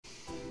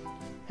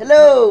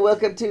Hello,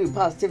 welcome to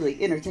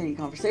Positively Entertaining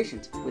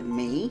Conversations with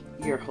me,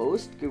 your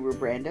host, Guru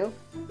Brando,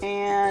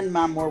 and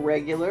my more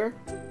regular,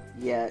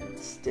 yet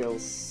still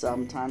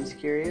sometimes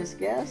curious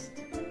guest.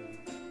 You're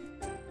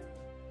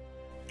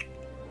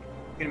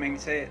gonna make me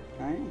say it.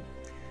 I am.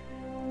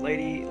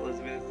 Lady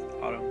Elizabeth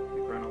Autumn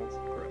McReynolds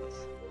Gross.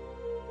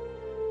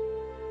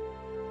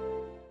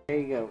 There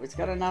you go. It's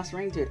got a nice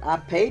ring to it. I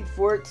paid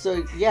for it,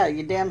 so yeah,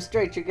 you're damn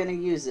straight you're gonna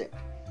use it.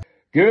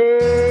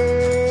 Good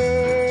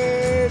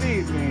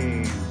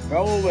evening,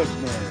 fellow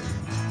listeners.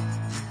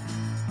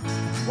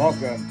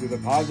 Welcome to the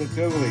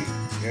Positively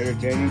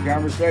Entertaining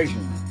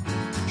Conversations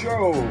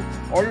show.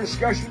 Our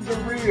discussions are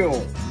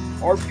real.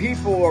 Our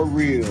people are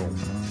real.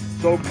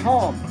 So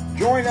come,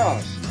 join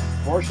us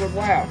for some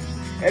laughs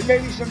and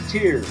maybe some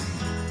tears.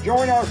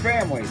 Join our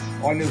family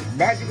on this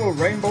magical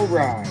rainbow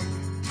ride.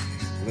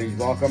 Please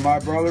welcome my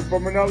brother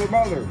from another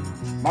mother,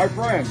 my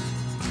friend,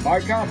 my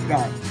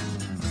confidant,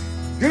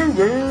 Guru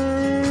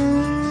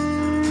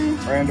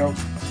Brando,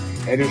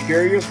 and his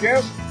curious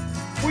guest,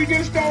 we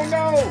just don't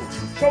know.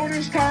 So it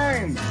is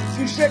time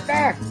to sit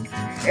back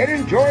and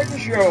enjoy the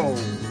show.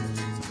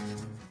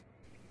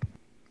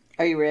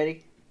 Are you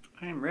ready?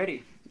 I am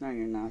ready. No,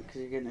 you're not,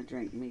 because you're getting a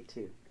drink. Me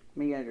too.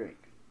 Me get a drink.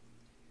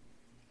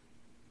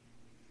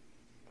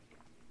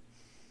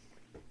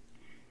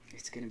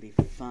 It's going to be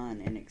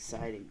fun and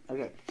exciting.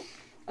 Okay.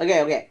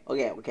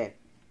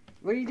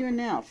 What are you doing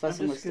now?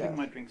 Fussing I'm with just getting stuff.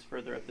 my drinks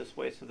further up this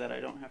way so that I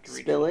don't have to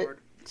reach Spill it, forward.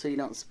 so you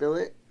don't spill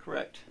it.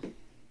 Correct.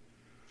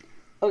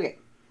 Okay.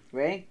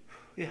 Ready?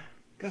 Yeah,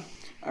 go.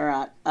 All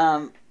right.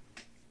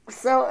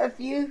 So a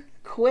few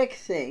quick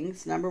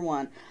things. Number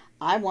one,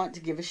 I want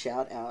to give a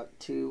shout out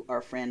to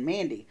our friend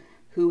Mandy,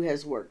 who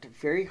has worked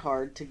very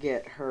hard to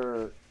get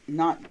her,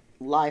 not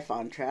life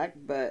on track,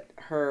 but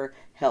her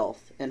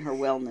health and her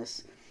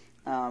wellness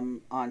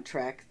on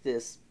track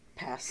this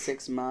past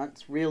 6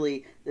 months.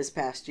 Really, this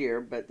past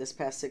year, but this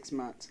past 6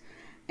 months.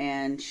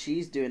 And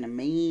she's doing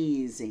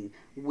amazing.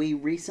 We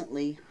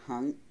recently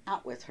hung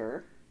out with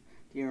her.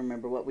 Do you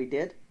remember what we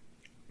did?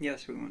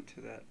 Yes, we went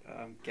to that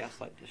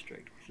Gaslight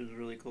District, which was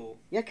really cool.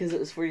 Yeah, because it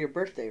was for your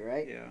birthday,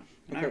 right? Yeah,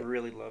 and Okay. I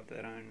really loved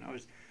that. I mean, it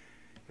was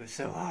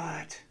so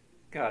hot.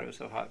 God, it was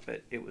so hot,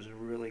 but it was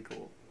really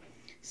cool.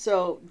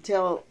 So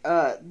tell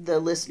the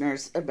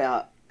listeners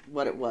about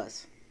what it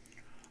was.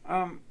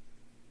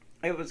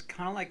 It was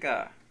kind of like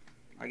a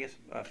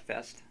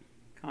fest,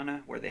 kind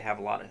of, where they have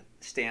a lot of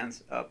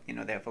stands up. You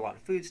know, they have a lot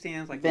of food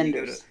stands, like when you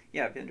go to,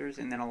 Vendors. vendors,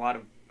 and then a lot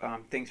of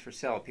things for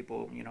sale.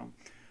 People,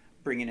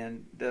 bringing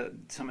in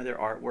some of their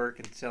artwork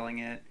and selling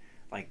it,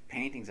 like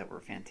paintings that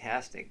were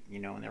fantastic,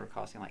 and they were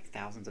costing like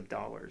thousands of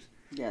dollars.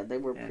 Yeah, they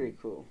were And pretty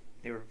cool.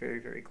 They were very,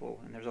 very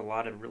cool. And there's a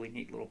lot of really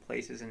neat little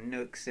places and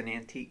nooks and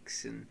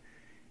antiques and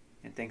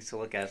things to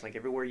look at. It's like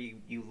everywhere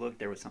you look,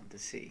 there was something to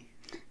see.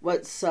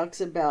 What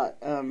sucks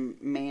about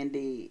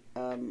Mandy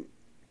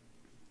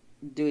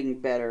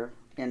doing better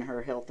in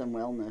her health and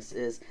wellness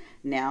is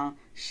now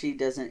she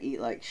doesn't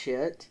eat like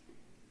shit,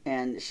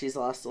 and she's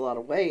lost a lot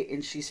of weight,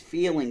 and she's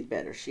feeling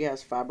better. She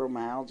has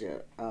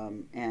fibromyalgia,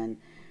 and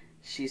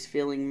she's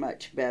feeling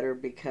much better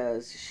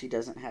because she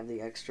doesn't have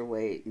the extra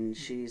weight, and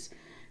she's,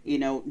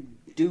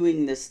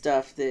 doing the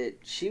stuff that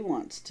she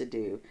wants to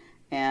do.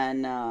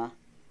 And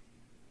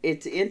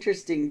it's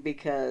interesting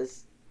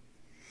because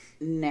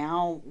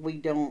now we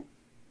don't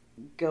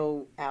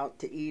go out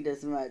to eat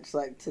as much,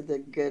 like to the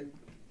good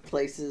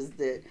places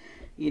that,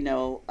 we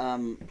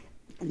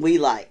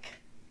like.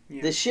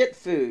 Yeah. The shit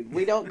food.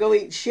 We don't go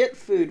eat shit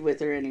food with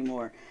her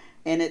anymore.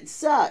 And it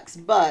sucks,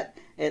 but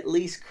at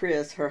least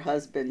Chris, her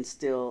husband,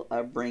 still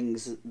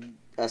brings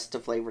us to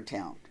Flavor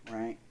Town,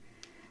 right?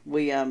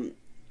 We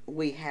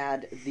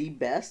had the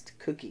best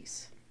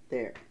cookies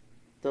there.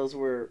 Those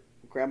were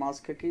Grandma's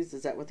cookies.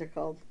 Is that what they're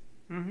called?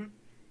 Mm-hmm.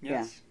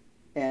 Yes.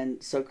 Yeah.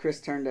 And so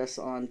Chris turned us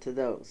on to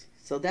those.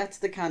 So that's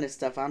the kind of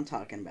stuff I'm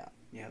talking about.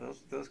 Yeah,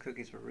 those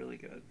cookies were really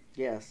good.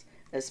 Yes.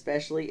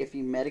 Especially if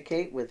you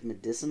medicate with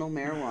medicinal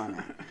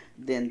marijuana.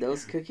 Then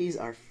those cookies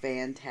are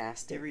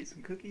fantastic. Ever eat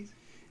some cookies?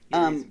 You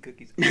ever eat some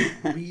cookies?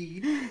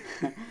 Weed.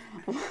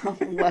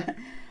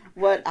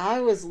 What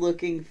I was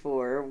looking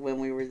for when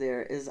we were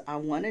there is I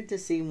wanted to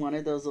see one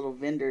of those little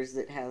vendors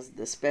that has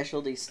the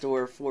specialty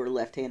store for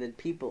left-handed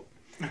people.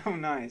 Oh,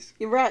 nice.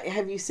 You're right.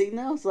 Have you seen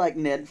those? Like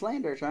Ned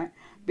Flanders, right?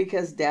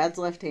 Because Dad's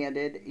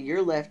left-handed,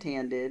 you're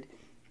left-handed.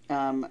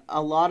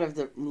 A lot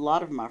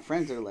of my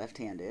friends are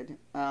left-handed.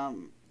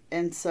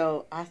 And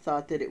so I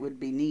thought that it would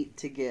be neat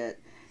to get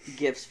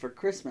gifts for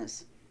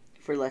Christmas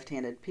for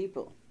left-handed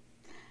people.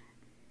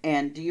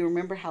 And do you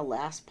remember how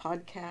last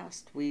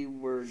podcast we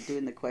were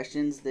doing the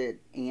questions that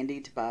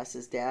Andy,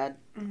 Tobias's dad,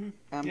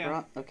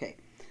 brought? Okay.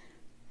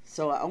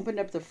 So I opened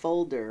up the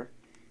folder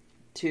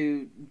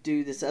to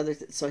do this other...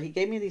 So he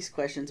gave me these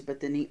questions, but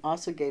then he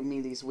also gave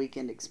me these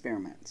weekend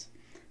experiments,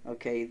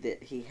 okay,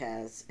 that he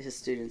has his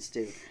students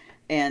do.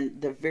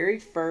 And the very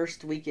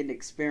first weekend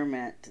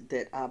experiment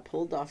that I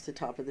pulled off the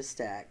top of the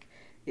stack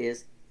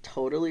is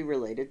totally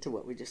related to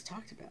what we just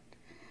talked about.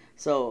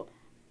 So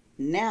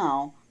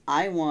now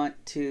I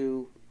want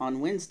to on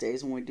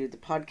Wednesdays when we do the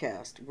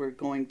podcast, we're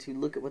going to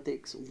look at what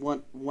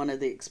the one of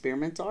the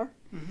experiments are,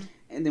 Mm-hmm.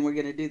 and then we're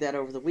going to do that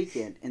over the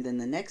weekend, and then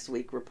the next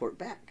week report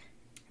back.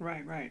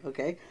 Right, right.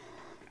 Okay.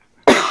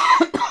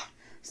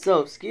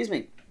 So, excuse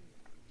me.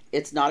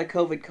 It's not a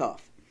COVID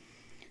cough.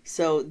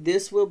 So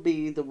this will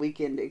be the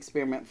weekend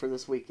experiment for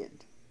this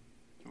weekend.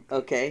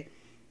 Okay.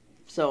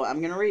 So I'm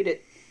going to read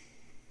it,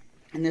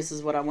 and this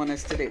is what I want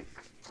us to do.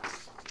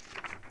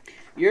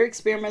 Your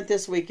experiment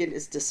this weekend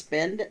is to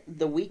spend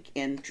the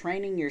weekend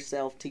training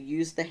yourself to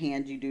use the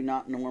hand you do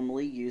not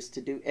normally use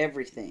to do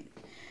everything.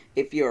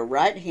 If you're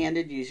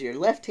right-handed, use your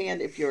left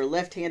hand. If you're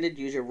left-handed,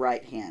 use your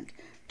right hand.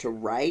 To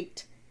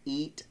write,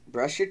 eat,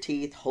 brush your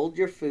teeth, hold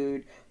your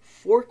food,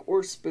 fork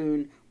or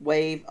spoon,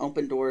 wave,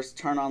 open doors,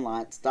 turn on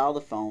lights, dial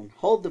the phone,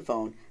 hold the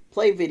phone,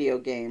 play video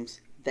games.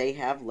 They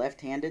have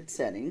left-handed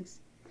settings.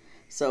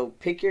 So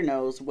pick your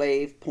nose,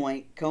 wave,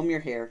 point, comb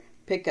your hair,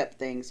 pick up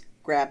things,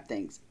 grab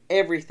things,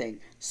 everything.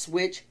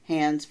 Switch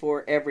hands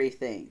for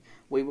everything.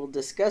 We will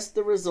discuss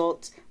the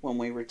results when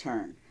we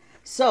return.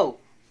 So,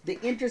 the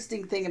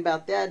interesting thing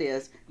about that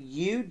is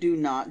you do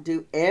not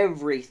do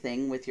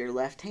everything with your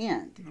left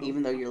hand,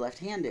 even though you're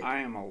left-handed. I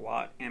am a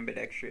lot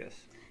ambidextrous.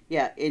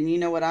 Yeah, and you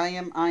know what I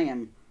am? I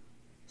am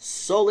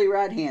solely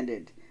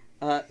right-handed.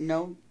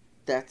 No,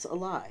 that's a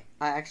lie.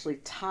 I actually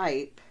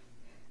type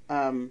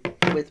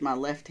with my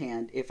left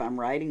hand. If I'm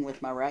writing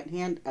with my right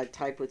hand, I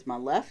type with my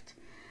left.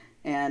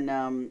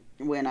 And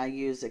when I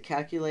use a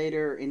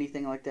calculator or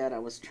anything like that, I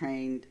was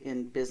trained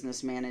in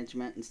business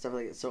management and stuff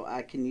like that. So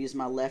I can use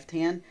my left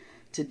hand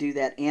to do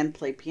that and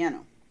play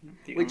piano,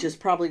 which is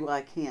probably why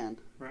I can.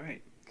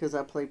 Right. Because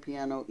I play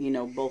piano,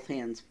 both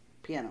hands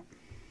piano.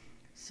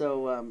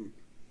 So,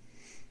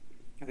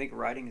 I think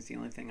writing is the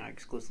only thing I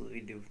exclusively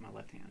do with my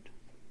left hand.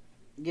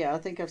 yeah, I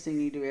think I've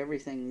seen you do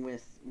everything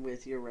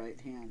with your right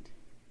hand.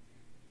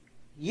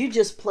 You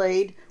just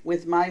played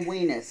with my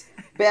weenus.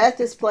 Beth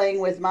is playing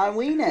with my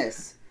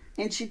weenus.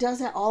 And she does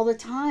that all the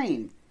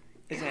time.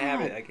 It's a God,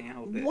 habit. I can't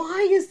help it.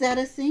 Why is that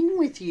a thing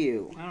with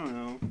you? I don't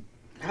know.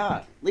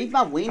 God, leave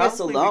my weenus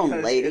Probably alone,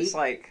 because lady. It's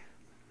like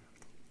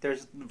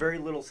there's very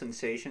little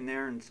sensation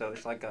there, and so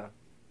it's like I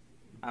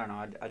don't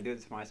know. I do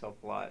this to myself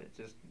a lot. It's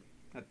just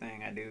a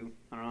thing I do.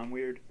 I don't know. I'm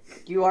weird.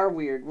 You are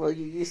weird. Well,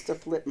 you used to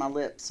flip my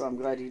lips, so I'm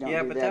glad you don't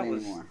Yeah, do but that that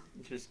was anymore.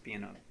 just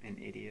being an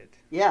idiot.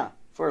 Yeah,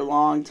 for a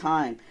long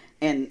time.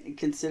 And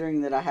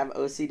considering that I have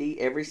OCD,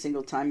 every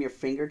single time your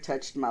finger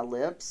touched my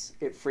lips,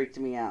 it freaked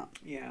me out.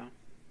 Yeah.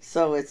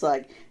 So it's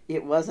like,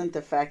 it wasn't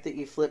the fact that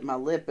you flipped my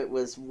lip, it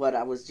was what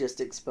I was just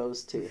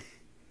exposed to.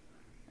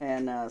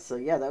 And so,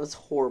 yeah, that was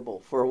horrible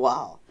for a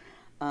while.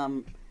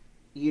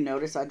 You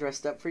notice I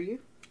dressed up for you?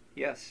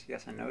 Yes,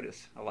 I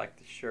noticed. I like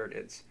the shirt.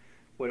 It's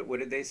what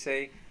did they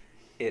say?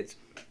 It's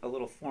a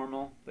little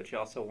formal, but you're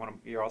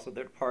also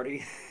there to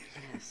party.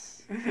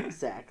 Yes,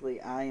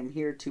 exactly. I am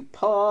here to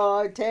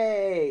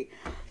party.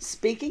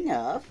 Speaking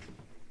of,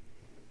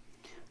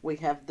 we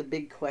have the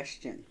big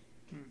question.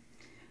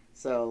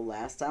 So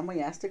last time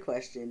we asked a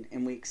question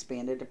and we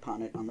expanded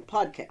upon it on the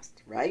podcast,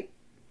 right?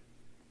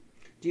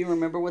 Do you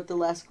remember what the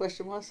last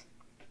question was?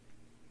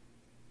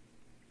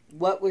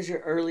 What was your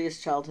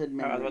earliest childhood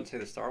memory? I was about to say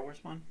the Star Wars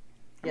one.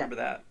 I remember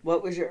that.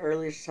 What was your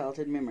earliest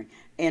childhood memory?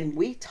 And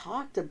we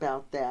talked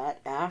about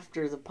that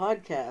after the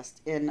podcast,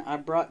 and I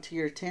brought to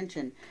your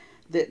attention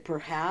that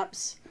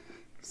perhaps,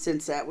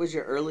 since that was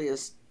your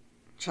earliest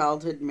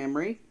childhood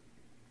memory,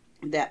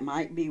 that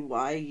might be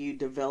why you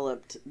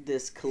developed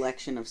this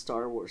collection of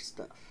Star Wars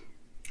stuff.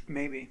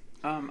 Maybe.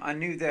 I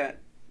knew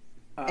that.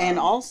 And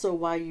also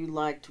why you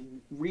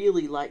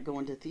really liked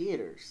going to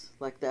theaters.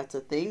 Like, that's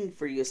a thing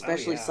for you,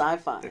 especially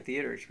sci-fi. The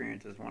theater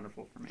experience is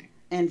wonderful for me.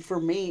 And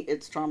for me,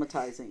 it's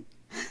traumatizing.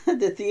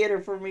 The theater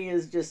for me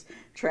is just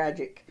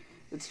tragic.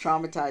 It's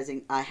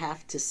traumatizing. I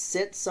have to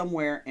sit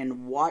somewhere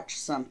and watch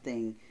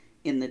something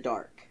in the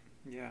dark.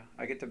 Yeah,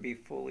 I get to be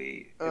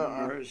fully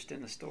immersed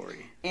in the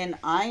story. And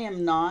I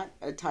am not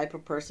a type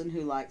of person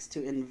who likes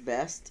to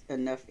invest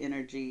enough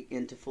energy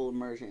into full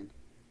immersion.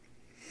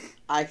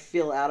 I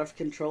feel out of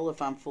control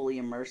if I'm fully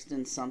immersed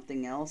in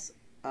something else,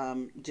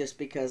 just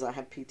because I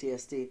have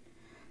PTSD.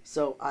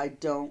 So I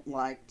don't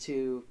like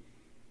to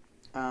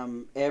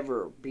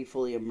ever be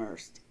fully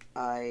immersed.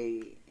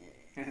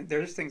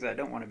 There's things I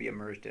don't want to be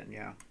immersed in,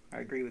 yeah. I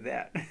agree with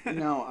that.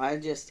 No,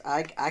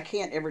 I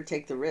can't ever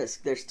take the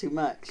risk. There's too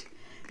much.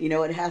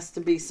 It has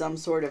to be some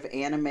sort of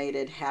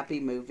animated,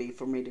 happy movie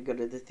for me to go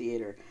to the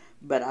theater.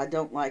 But I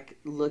don't like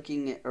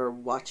looking at or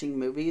watching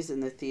movies in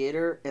the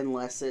theater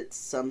unless it's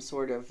some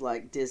sort of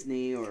like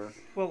Disney or...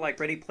 Well, like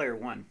Ready Player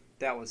One.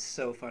 That was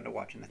so fun to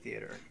watch in the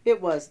theater.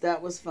 That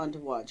was fun to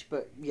watch.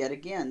 But yet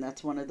again,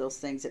 that's one of those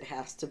things that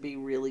has to be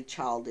really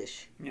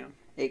childish. Yeah.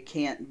 It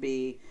can't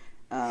be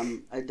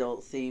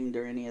adult themed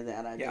or any of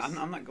that.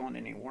 I'm not going to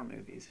any war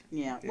movies.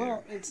 Yeah,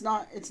 well, it's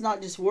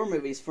not just war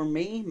movies. For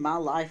me, my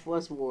life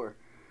was war.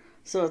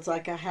 So it's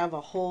like I have a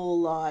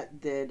whole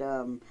lot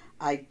that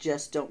I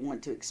just don't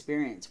want to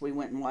experience. We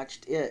went and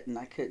watched It, and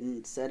I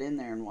couldn't sit in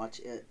there and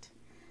watch It.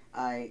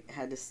 I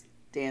had to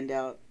stand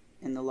out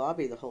in the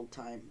lobby the whole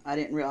time. I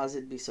didn't realize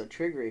it'd be so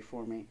triggery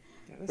for me.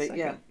 Yeah, the But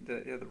second,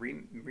 yeah. the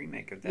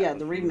remake of that Yeah, was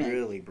the remake.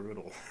 really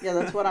brutal. Yeah,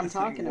 that's what I'm It's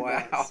like, talking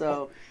wow. about.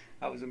 So,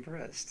 I was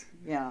impressed.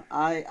 yeah,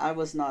 I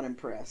was not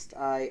impressed.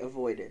 I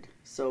avoided.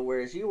 So,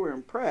 whereas you were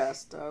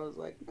impressed, I was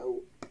like,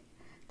 nope,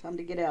 time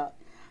to get out.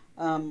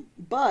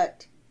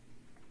 But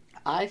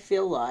I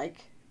feel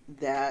like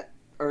that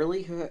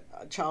early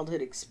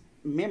childhood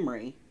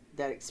memory,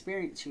 that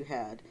experience you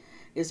had,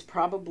 is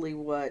probably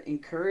what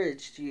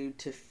encouraged you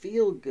to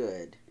feel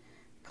good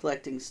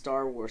collecting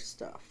Star Wars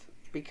stuff.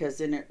 Because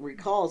then it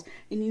recalls,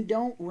 and you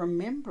don't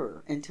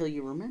remember until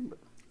you remember,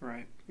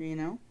 Right. you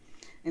know?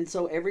 And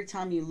so every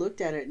time you looked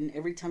at it and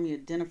every time you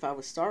identify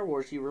with Star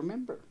Wars, you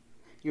remember.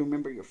 You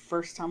remember your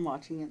first time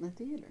watching it in the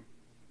theater.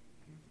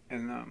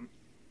 And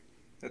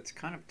that's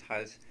kind of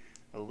ties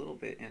a little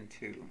bit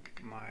into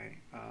my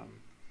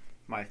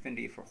my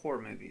affinity for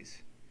horror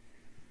movies.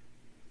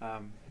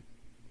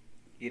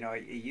 You know,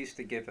 it used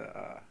to give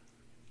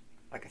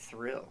like a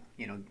thrill,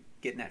 you know,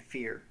 getting that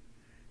fear,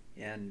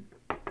 and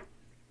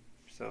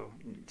so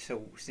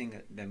seeing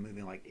that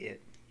movie like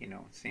it, you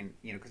know, seeing,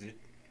 you know, because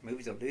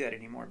movies don't do that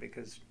anymore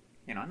because,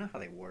 you know, I know how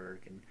they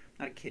work and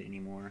I'm not a kid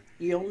anymore.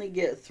 You only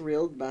get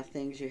thrilled by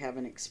things you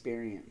haven't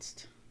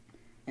experienced.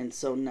 And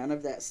so none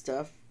of that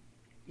stuff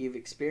you've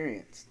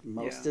experienced.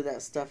 Most of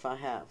that stuff I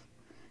have.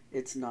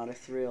 It's not a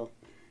thrill.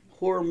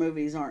 Horror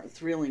movies aren't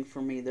thrilling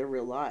for me. They're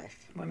real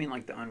life. Well, I mean,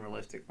 like the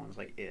unrealistic ones,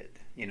 like It.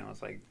 You know,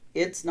 it's like...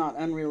 It's not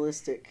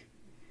unrealistic.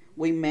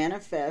 We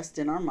manifest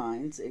in our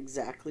minds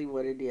exactly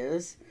what it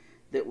is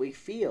that we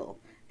feel.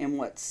 And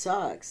what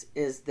sucks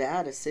is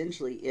that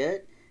essentially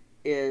it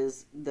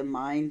is the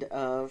mind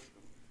of,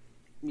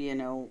 you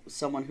know,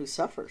 someone who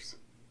suffers.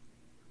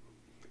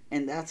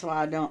 And that's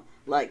why I don't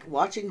like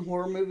watching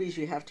horror movies.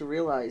 You have to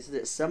realize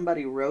that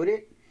somebody wrote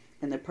it,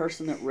 and the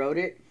person that wrote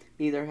it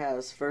either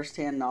has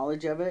firsthand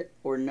knowledge of it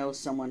or knows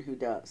someone who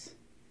does.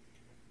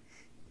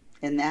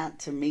 And that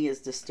to me is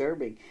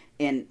disturbing.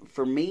 And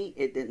for me,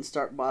 it didn't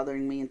start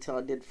bothering me until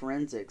I did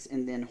forensics,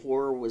 and then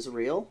horror was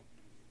real.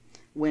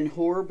 When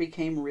horror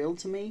became real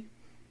to me,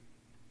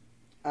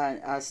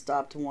 I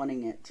stopped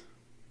wanting it.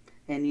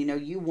 And you know,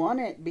 you want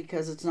it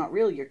because it's not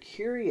real. You're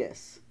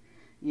curious.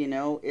 You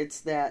know, it's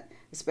that,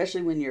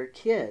 especially when you're a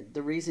kid,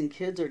 the reason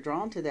kids are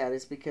drawn to that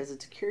is because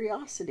it's a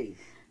curiosity.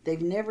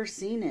 They've never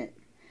seen it.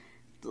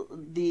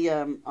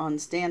 The on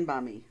Stand By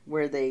Me,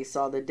 where they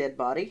saw the dead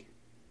body,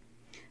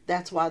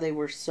 that's why they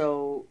were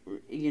so,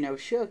 you know,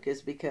 shook,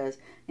 is because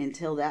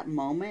until that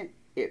moment,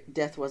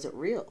 death wasn't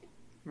real.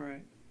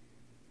 Right.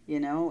 You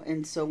know,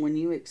 and so when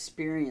you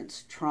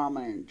experience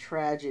trauma and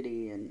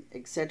tragedy and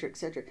et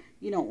cetera,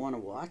 you don't want to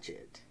watch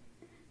it.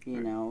 You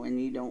Right. know,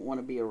 and you don't want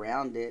to be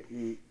around it.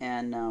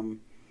 And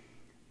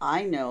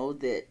I know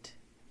that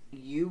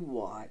you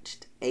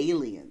watched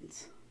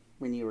Aliens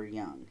when you were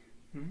young,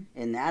 Mm-hmm.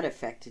 and that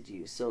affected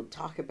you. So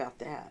talk about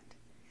that.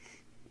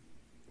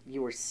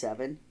 You were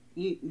 7.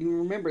 You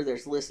remember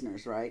there's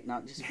listeners, right?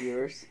 Not just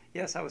viewers.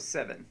 Yes, I was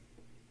 7.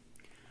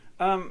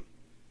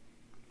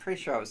 Pretty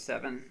sure I was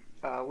 7.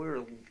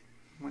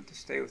 Went to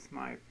stay with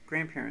my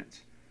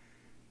grandparents,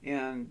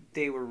 and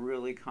they were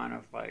really kind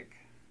of like,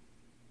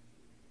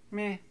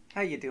 meh,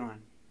 how you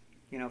doing?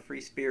 You know,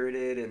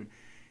 free-spirited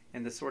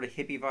and the sort of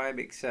hippie vibe,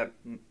 except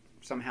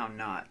somehow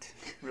not.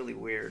 Really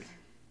weird.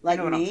 Like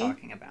you know me? what I'm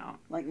talking about.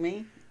 Like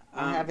me?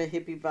 I Um, have a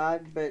hippie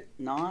vibe, but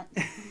not.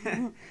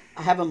 I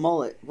have a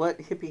mullet. What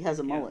hippie has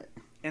a mullet?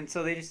 And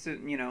so they just,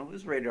 you know, it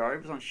was rated R.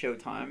 It was on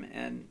Showtime,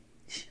 and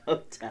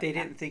Showtime. they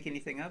didn't think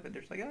anything of it.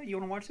 They're just like, oh, you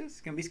want to watch this?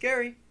 It's going to be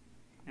scary.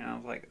 And I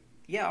was like,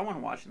 yeah, I want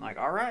to watch it. And like,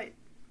 all right.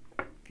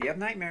 If you have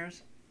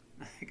nightmares,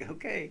 like,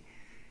 okay.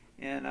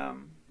 And,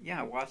 yeah,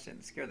 I watched it and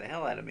it scared the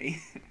hell out of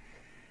me.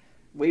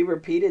 We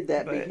repeated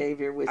that But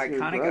behavior with I your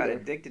kind of brother.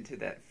 got addicted to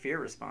that fear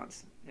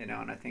response, you know,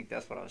 and I think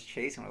that's what I was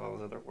chasing with all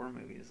those other horror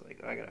movies. Like,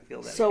 oh, I got to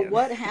feel that So again.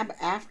 what happened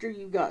after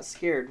you got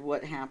scared?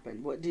 What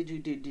happened? What did you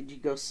do? Did you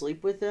go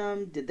sleep with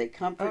them? Did they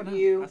comfort Oh, no,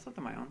 you? I slept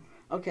on my own.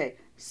 Okay,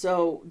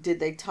 so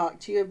did they talk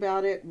to you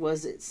about it?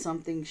 Was it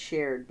something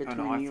shared Oh, between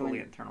no, I you fully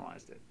and...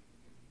 internalized it.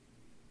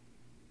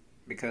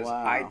 Because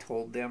Wow. I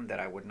told them that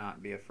I would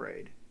not be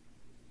afraid.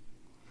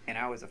 And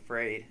I was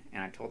afraid,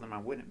 and I told them I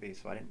wouldn't be,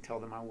 so I didn't tell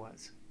them I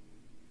was.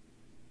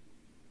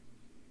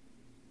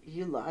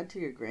 You lied to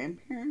your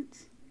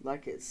grandparents?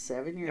 Like at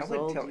 7 years I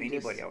wouldn't old? tell you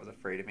anybody just- I was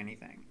afraid of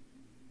anything.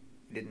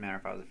 It didn't matter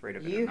if I was afraid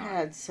of it or You not.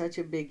 had such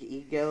a big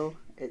ego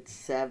at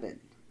 7.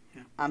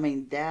 Yeah. I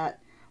mean,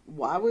 that...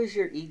 Why was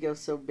your ego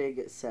so big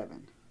at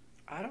 7?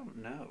 I don't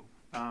know.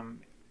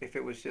 If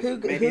it was just Who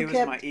maybe it was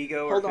kept- my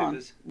ego, or Hold if on. it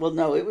was. Well,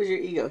 no, it was your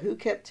ego. Who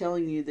kept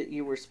telling you that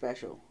you were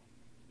special?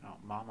 Oh,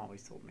 Mom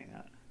always told me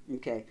that.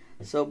 Okay,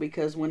 so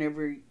because when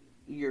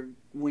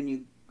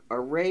you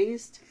are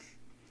raised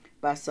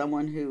by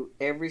someone who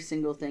every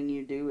single thing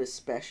you do is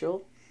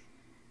special,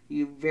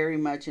 you very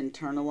much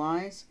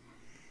internalize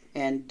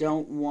and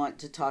don't want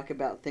to talk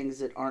about things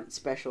that aren't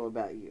special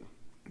about you.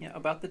 Yeah,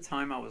 about the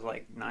time I was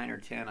like 9 or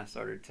 10, I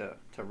started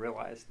to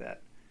realize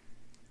that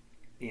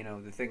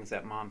the things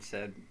that mom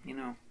said,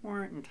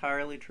 weren't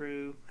entirely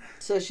true.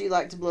 So she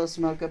liked to blow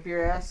smoke up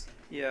your ass?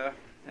 Yeah.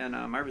 And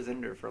I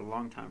resented her for a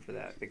long time for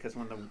that, because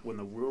when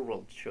the real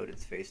world showed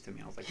its face to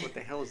me, I was like, "What the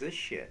hell is this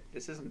shit?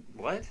 This isn't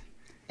what."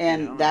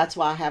 And that's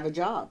why I have a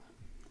job.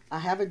 I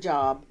have a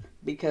job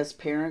because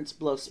parents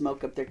blow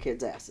smoke up their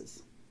kids'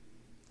 asses,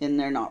 and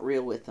they're not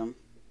real with them.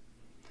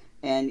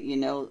 And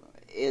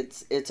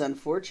it's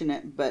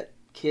unfortunate, but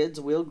kids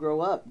will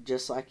grow up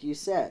just like you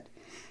said.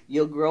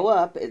 You'll grow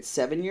up at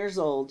 7 years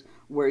old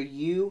where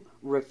you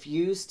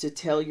refuse to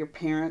tell your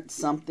parents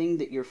something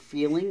that you're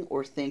feeling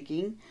or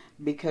thinking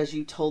because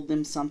you told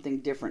them something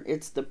different.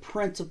 It's the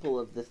principle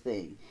of the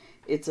thing.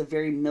 It's a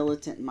very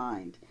militant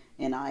mind.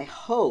 And I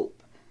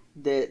hope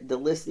that the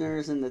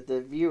listeners and that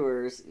the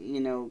viewers,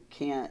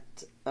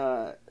 can't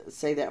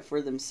say that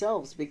for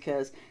themselves,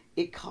 because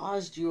it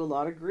caused you a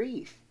lot of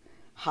grief,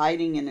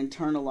 hiding and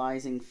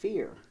internalizing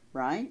fear,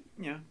 right?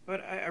 Yeah,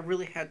 but I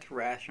really had to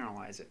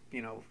rationalize it,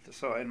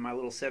 So in my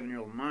little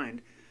 7-year-old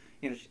mind,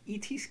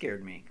 E.T.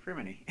 scared me.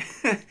 Criminy.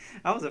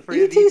 I was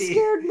afraid of E.T. E.T.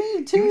 scared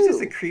me too. He was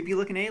just a creepy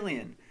looking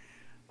alien.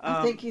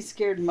 I think he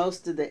scared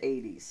most of the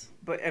 80s.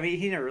 But I mean,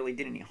 he never really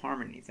did any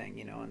harm or anything,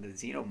 and the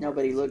xenomorph.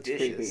 Nobody looked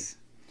vicious.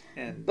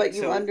 And but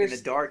so in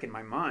the dark in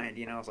my mind,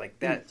 I was like,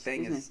 that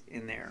thing is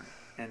in there.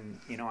 And,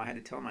 I had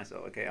to tell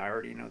myself, okay, I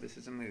already know this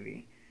is a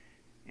movie,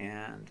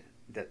 and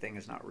that thing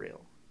is not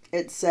real.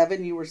 At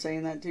 7, you were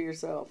saying that to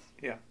yourself?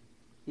 Yeah.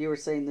 You were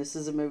saying, this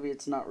is a movie,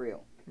 it's not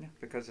real. Yeah,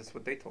 because that's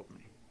what they told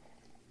me.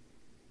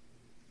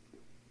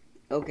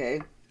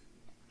 Okay.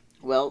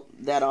 Well,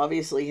 that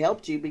obviously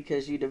helped you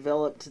because you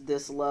developed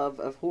this love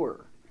of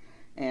horror.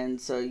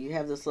 And so you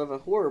have this love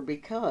of horror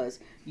because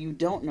you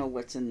don't know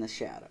what's in the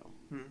shadow.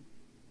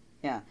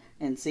 Yeah.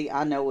 And see,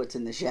 I know what's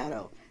in the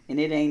shadow, and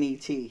it ain't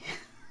E.T.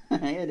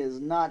 It is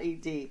not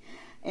E.T.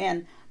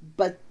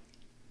 But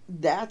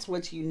that's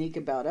what's unique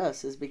about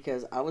us, is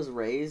because I was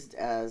raised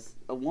as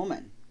a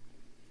woman,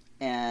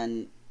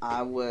 and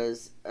I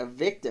was a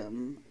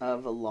victim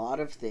of a lot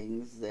of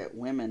things that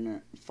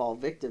women fall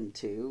victim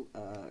to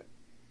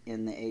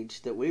in the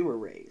age that we were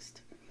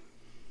raised.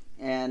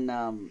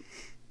 And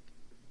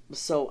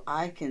so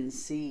I can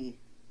see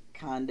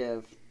kind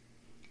of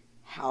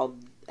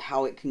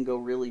how it can go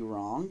really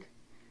wrong,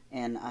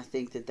 and I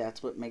think that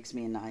that's what makes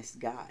me a nice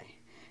guy.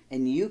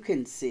 And you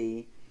can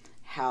see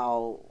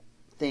how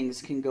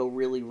things can go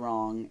really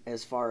wrong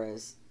as far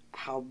as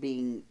how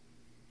being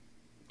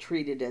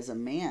treated as a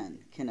man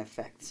can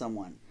affect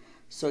someone.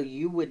 So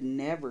you would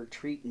never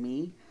treat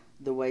me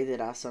the way that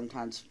I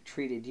sometimes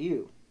treated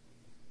you,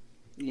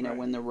 Right.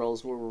 when the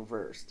roles were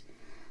reversed.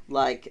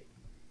 Like,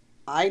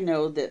 I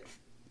know that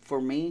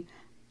for me,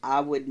 I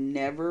would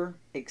never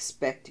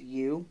expect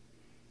you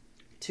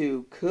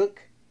to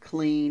cook,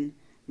 clean,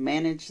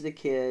 manage the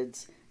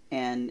kids,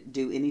 and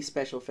do any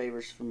special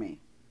favors for me.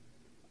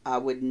 I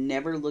would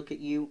never look at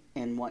you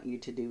and want you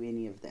to do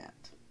any of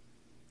that.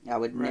 I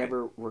would Right.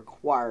 never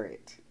require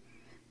it,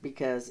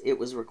 because it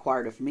was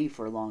required of me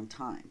for a long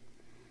time.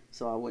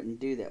 So I wouldn't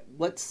do that.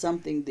 What's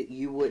something that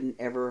you wouldn't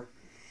ever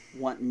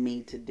want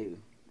me to do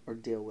or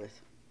deal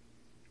with?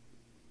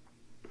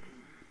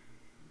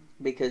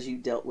 Because you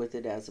dealt with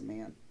it as a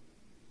man.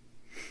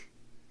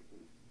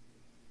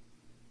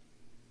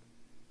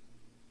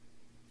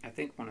 I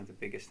think one of the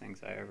biggest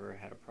things I ever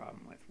had a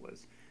problem with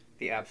was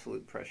the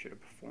absolute pressure to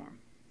perform.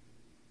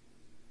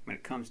 When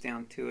it comes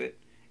down to it,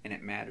 and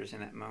it matters in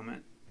that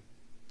moment,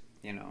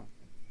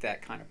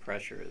 that kind of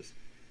pressure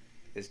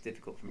is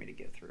difficult for me to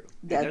get through.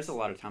 And there's a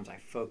lot of times I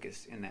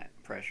focus in that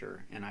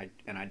pressure, and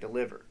I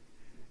deliver,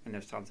 and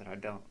there's times that I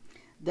don't.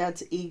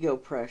 That's ego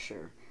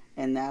pressure,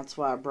 and that's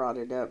why I brought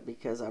it up,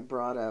 because I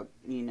brought up,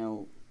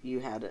 you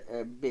had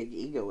a big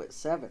ego at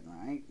 7,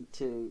 right?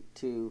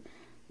 To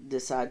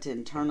decide to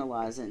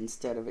internalize it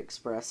instead of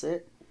express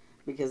it,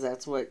 because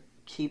that's what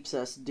keeps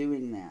us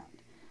doing that.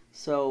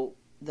 So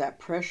that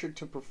pressure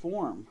to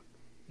perform,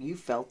 you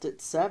felt at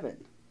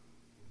 7.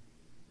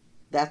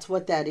 That's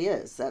what that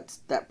is. That's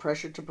that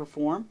pressure to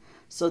perform.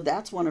 So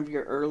that's one of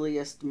your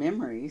earliest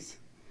memories,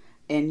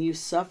 and you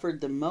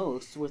suffered the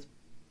most with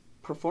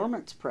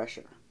performance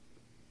pressure.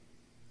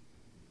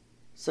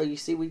 So you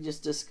see, we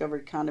just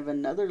discovered kind of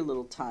another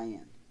little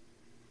tie-in.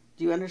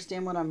 Do you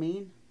understand what I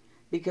mean?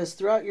 Because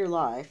throughout your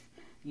life,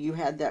 you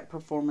had that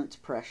performance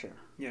pressure.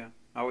 Yeah,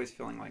 always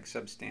feeling like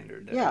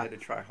substandard, that Yeah. I had to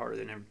try harder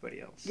than everybody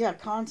else. Yeah,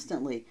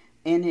 constantly.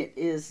 And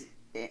it's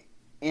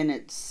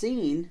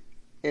seen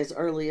as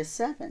early as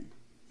 7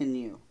 in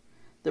you.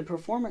 The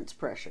performance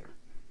pressure.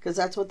 Because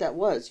that's what that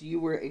was. You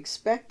were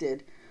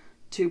expected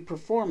to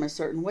perform a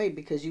certain way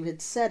because you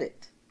had said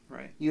it.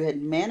 Right. You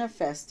had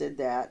manifested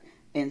that,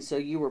 and so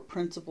you were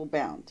principle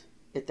bound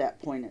at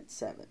that point at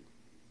 7.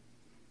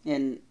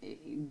 And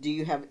do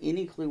you have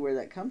any clue where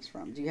that comes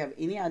from? Do you have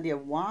any idea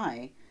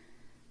why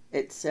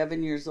at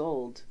 7 years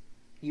old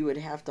you would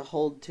have to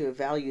hold to a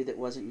value that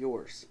wasn't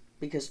yours?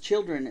 Because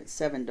children at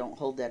 7 don't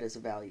hold that as a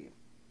value.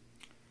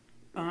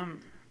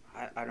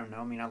 I don't know.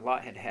 I mean, a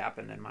lot had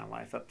happened in my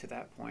life up to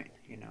that point,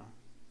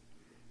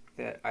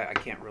 that I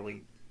can't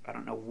really I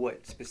don't know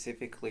what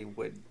specifically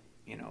would,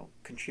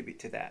 contribute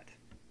to that.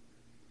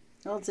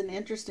 Well, it's an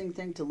interesting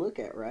thing to look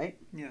at, right?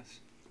 Yes.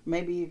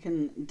 Maybe you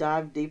can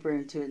dive deeper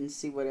into it and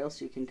see what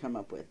else you can come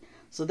up with.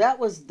 So that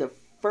was the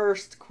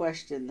first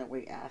question that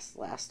we asked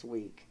last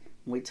week.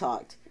 We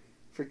talked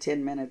for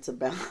 10 minutes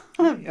about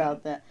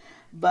that.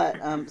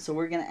 But so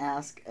we're going to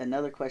ask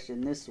another question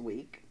this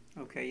week.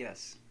 Okay,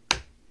 yes.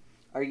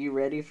 Are you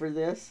ready for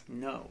this?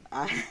 No.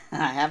 I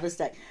have a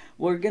stack.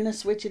 We're going to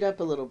switch it up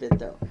a little bit,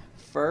 though.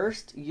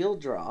 First, you'll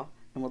draw,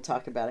 and we'll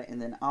talk about it,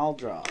 and then I'll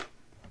draw,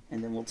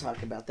 and then we'll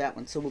talk about that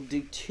one. So we'll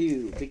do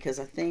 2, because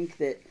I think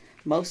that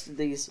most of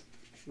these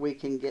we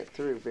can get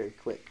through very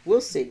quick.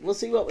 We'll see. We'll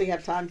see what we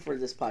have time for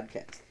this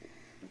podcast.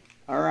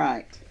 All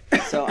right.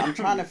 So I'm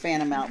trying to fan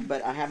them out,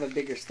 but I have a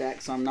bigger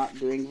stack, so I'm not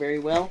doing very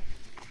well.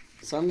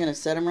 So I'm going to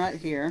set them right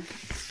here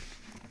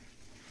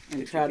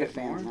and try to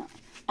fan them out.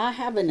 I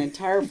have an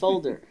entire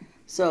folder.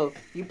 So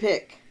you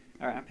pick.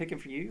 All right, I'm picking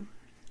for you.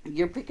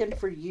 You're picking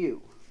for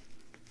you.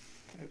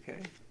 Okay.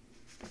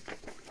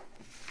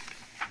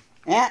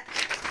 Yeah.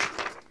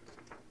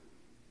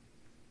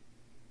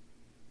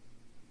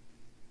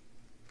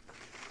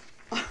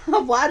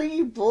 Why do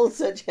you pull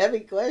such heavy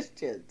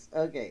questions?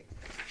 Okay.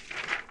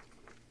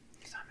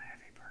 Because I'm a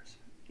heavy person.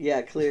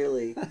 Yeah,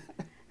 clearly.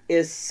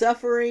 Is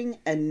suffering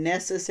a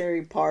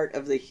necessary part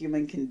of the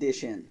human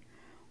condition?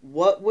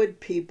 What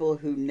would people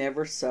who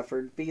never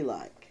suffered be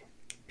like?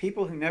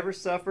 People who never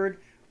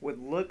suffered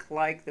would look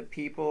like the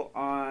people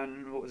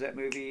on, what was that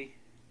movie?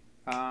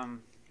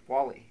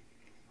 Wall-E.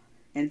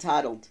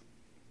 Entitled.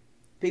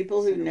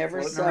 People who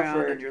never floating around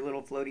in suffered your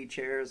little floaty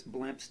chairs,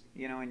 blimps,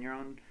 in your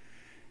own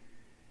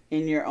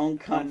in your own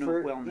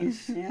comfort.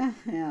 wellness.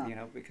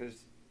 Yeah.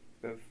 Because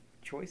of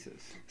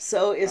choices.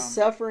 So is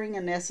suffering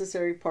a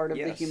necessary part of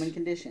the yes. human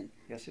condition?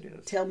 Yes, it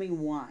is. Tell me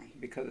why.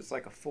 Because it's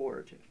like a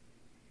forge.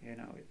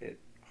 It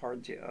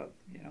hards you up.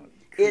 It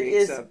It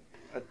creates is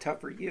a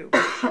tougher you.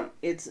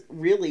 It's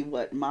really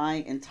what my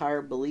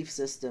entire belief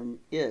system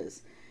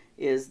is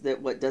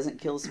that what doesn't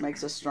kill us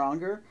makes us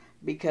stronger,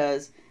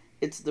 because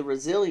it's the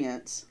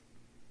resilience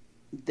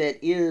that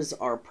is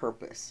our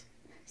purpose.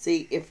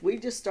 See, if we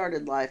just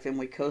started life and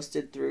we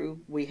coasted through,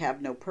 we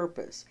have no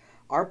purpose.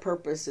 Our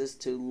purpose is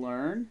to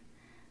learn,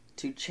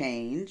 to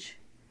change,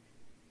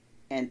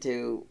 and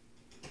to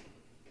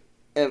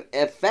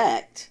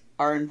affect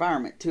our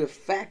environment, to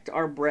affect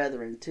our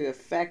brethren, to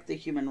affect the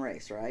human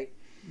race, right?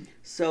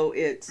 So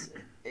it's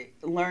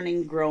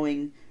learning,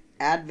 growing,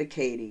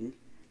 advocating,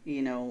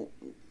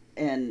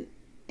 and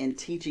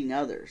teaching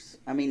others.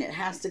 I mean, it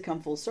has to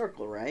come full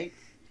circle, right?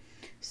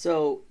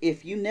 So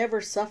if you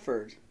never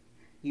suffered,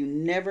 you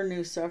never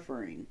knew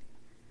suffering,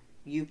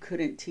 you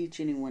couldn't teach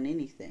anyone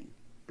anything,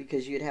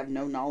 because you'd have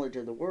no knowledge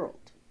of the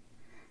world,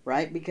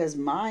 right? Because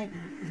my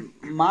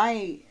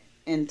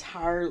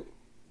entire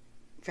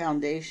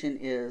foundation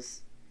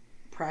is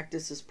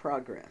practice is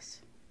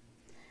progress.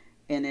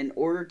 And in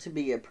order to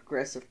be a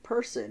progressive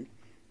person,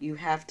 you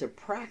have to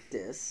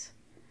practice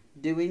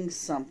doing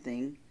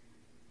something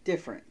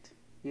different.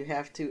 You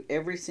have to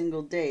every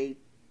single day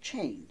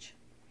change.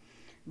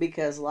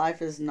 Because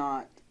life is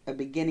not a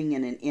beginning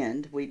and an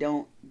end. We're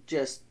not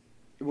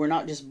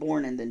just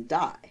born and then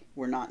die.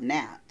 We're not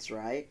gnats,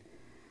 right?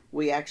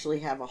 We actually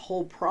have a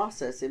whole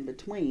process in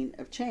between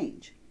of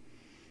change.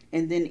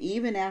 And then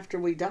even after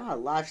we die,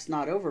 life's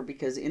not over,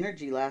 because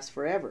energy lasts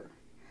forever.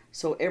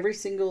 So every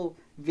single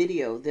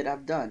video that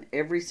I've done,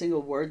 every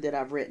single word that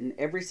I've written,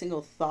 every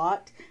single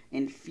thought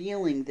and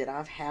feeling that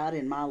I've had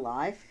in my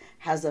life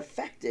has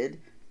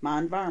affected my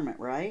environment,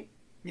 right?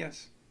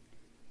 Yes.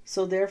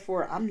 So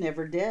therefore, I'm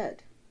never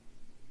dead.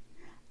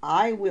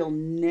 I will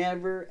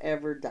never,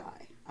 ever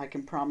die. I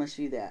can promise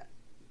you that.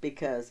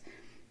 Because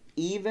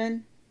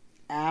even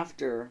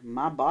after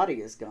my body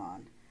is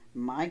gone,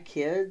 my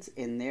kids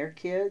and their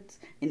kids,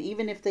 and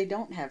even if they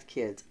don't have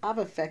kids, I've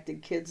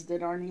affected kids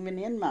that aren't even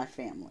in my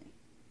family.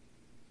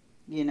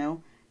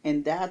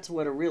 And that's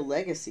what a real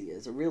legacy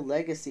is. A real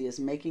legacy is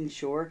making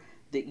sure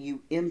that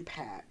you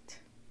impact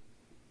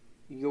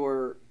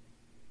your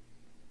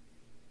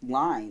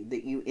line,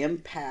 that you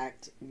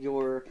impact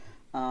your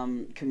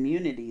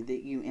community,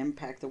 that you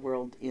impact the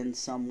world in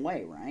some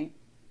way, right?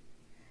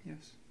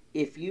 Yes.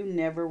 If you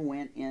never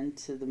went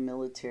into the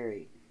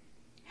military,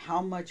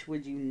 how much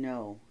would you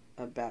know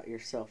about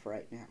yourself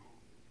right now?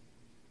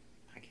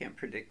 I can't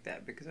predict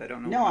that, because I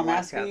don't know. No, what I'm my life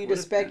asking path you to would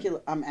have been.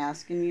 speculate. I'm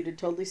asking you to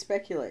totally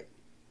speculate.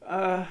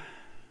 Because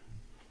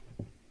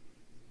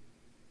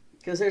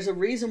there's a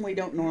reason we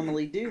don't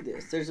normally do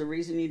this. There's a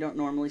reason you don't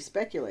normally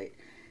speculate,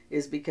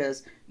 is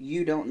because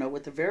you don't know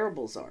what the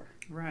variables are.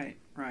 Right.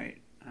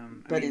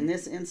 But in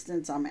this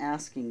instance, I'm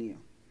asking you,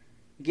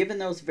 given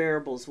those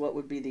variables, what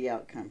would be the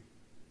outcome?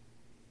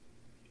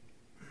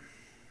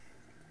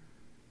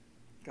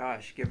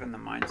 Gosh, given the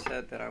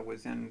mindset that I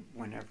was in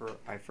whenever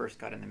I first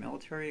got in the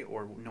military,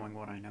 or knowing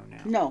what I know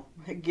now? No,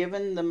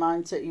 given the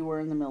mindset you were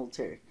in the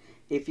military.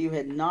 If you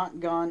had not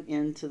gone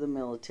into the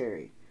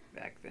military,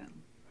 Back then.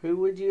 who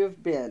would you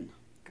have been?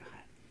 God.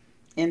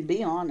 And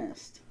be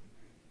honest.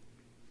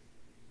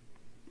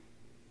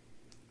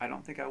 I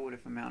don't think I would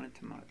have amounted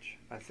to much.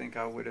 I think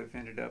I would have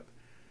ended up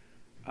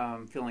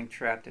feeling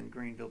trapped in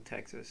Greenville,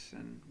 Texas,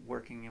 and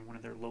working in one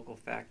of their local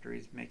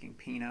factories making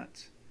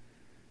peanuts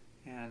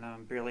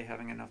and barely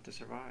having enough to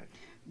survive.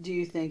 Do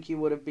you think you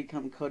would have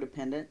become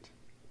codependent?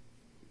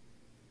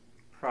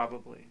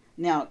 Probably.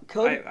 Now,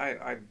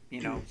 I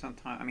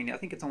sometimes, I mean, I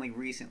think it's only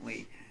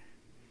recently,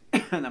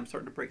 and I'm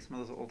starting to break some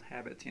of those old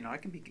habits. I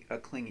can be a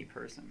clingy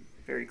person,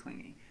 very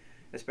clingy,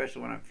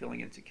 especially when I'm feeling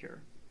insecure.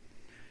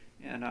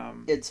 And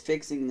it's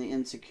fixing the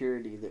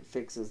insecurity that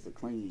fixes the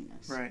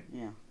clinginess. Right.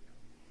 Yeah.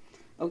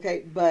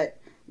 Okay,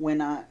 but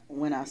when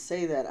I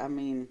say that, I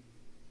mean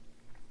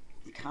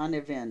kind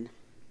of in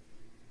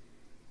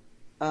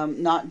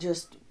not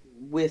just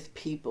with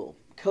people.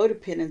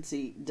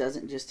 Codependency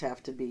doesn't just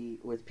have to be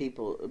with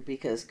people,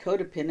 because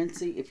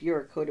codependency, if you're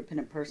a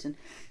codependent person,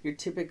 you're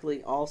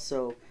typically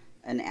also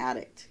an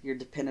addict. You're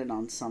dependent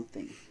on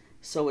something.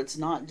 So it's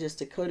not just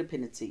a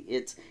codependency.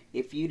 It's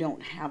if you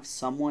don't have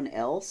someone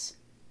else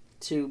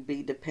to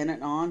be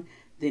dependent on,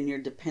 then you're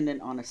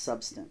dependent on a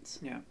substance.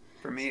 Yeah.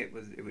 For me, it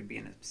would be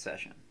an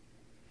obsession.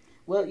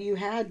 Well, you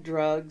had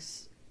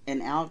drugs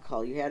and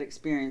alcohol. You had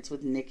experience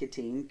with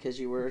nicotine because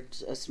you were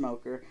a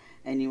smoker,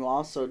 and you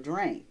also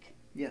drank.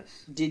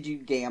 Yes. Did you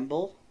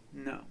gamble?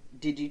 No.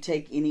 Did you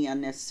take any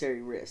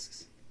unnecessary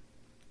risks?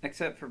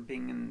 Except for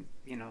being in,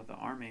 the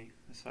Army,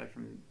 aside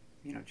from,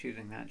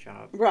 choosing that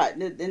job. Right,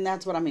 and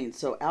that's what I mean.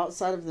 So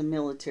outside of the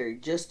military,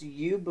 just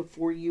you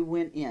before you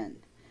went in.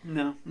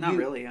 No, not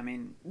really. I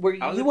mean,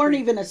 you weren't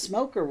even a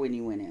smoker when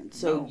you went in,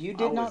 so no, you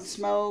did not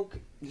smoke.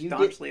 You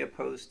staunchly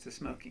opposed to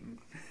smoking.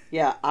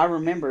 Yeah, I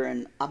remember,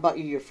 and I bought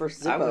you your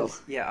first Zippo.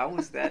 I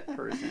was that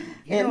person.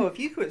 If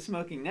you quit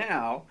smoking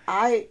now,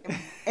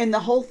 and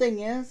the whole thing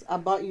is, I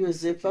bought you a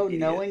Zippo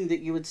idiot. knowing that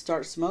you would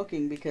start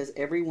smoking because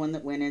everyone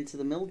that went into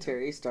the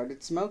military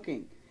started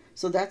smoking.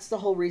 So that's the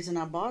whole reason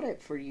I bought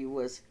it for you,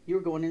 was you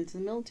were going into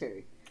the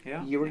military.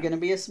 Yeah, you were going to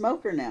be a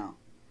smoker now.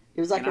 It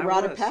was like and a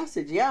rite of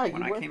passage. Yeah,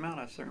 when I came out,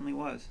 I certainly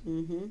was.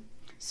 Mm-hmm.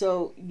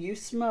 So you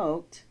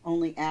smoked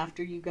only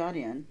after you got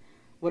in.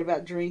 What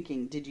about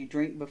drinking? Did you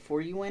drink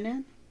before you went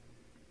in?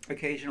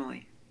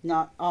 Occasionally.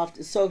 Not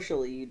often.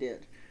 Socially, you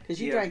did,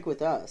 because you drank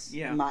with us.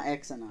 Yeah. My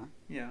ex and I.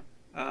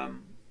 Yeah.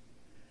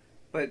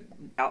 But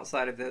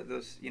outside of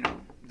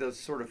those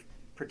sort of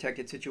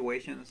protected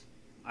situations,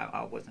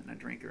 I wasn't a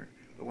drinker.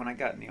 But when I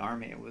got in the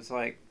Army, it was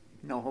like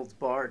no holds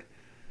barred.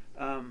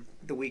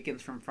 The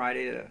weekends from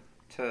Friday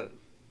to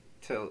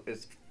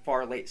as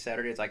far late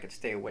Saturday as I could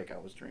stay awake, I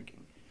was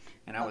drinking.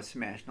 And I was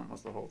smashed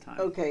almost the whole time.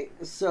 Okay,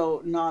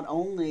 so not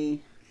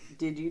only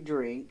did you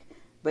drink,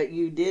 but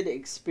you did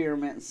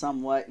experiment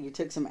somewhat. You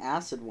took some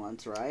acid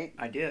once, right?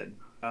 I did.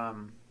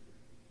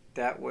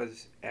 That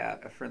was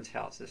at a friend's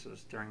house. This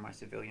was during my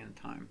civilian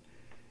time.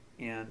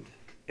 And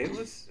it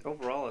was,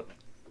 overall,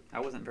 I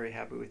wasn't very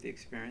happy with the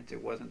experience.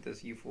 It wasn't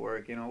this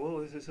euphoric,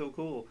 oh, this is so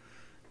cool.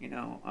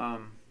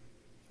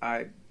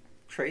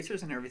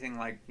 Tracers and everything,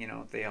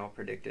 they all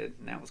predicted,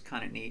 and that was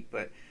kind of neat,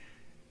 but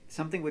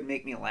something would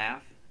make me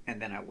laugh,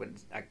 and then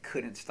I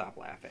couldn't stop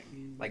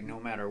laughing, no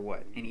matter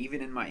what. And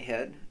even in my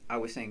head, I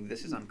was saying,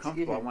 this is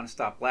uncomfortable, I want to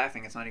stop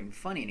laughing, it's not even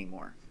funny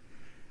anymore.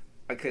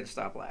 I couldn't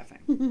stop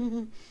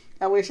laughing.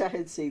 I wish I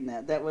had seen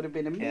that. That would have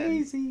been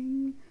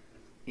amazing.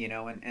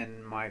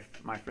 And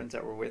my friends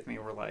that were with me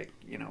were like,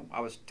 I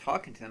was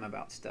talking to them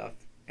about stuff,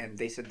 and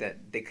they said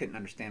that they couldn't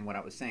understand what I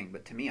was saying,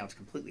 but to me, I was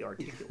completely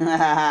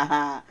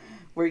articulate.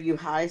 Were you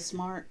high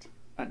smart?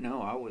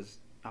 No, I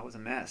was a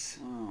mess.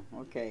 Oh,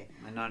 okay.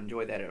 I did not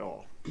enjoy that at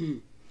all.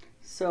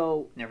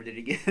 So never did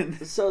again.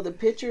 So the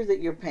picture that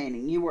you're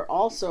painting, you were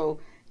also,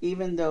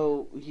 even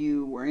though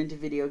you were into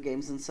video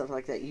games and stuff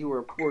like that, you were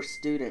a poor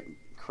student.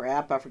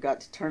 Crap, I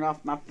forgot to turn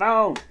off my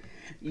phone.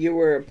 You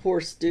were a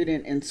poor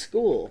student in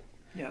school.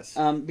 Yes.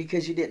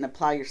 Because you didn't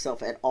apply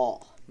yourself at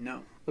all.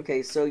 No.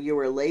 Okay, so you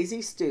were a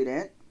lazy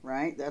student,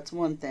 right? That's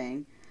one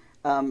thing.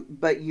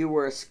 But you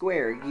were a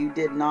square. You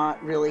did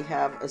not really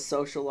have a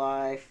social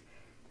life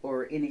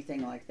or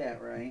anything like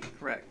that, right?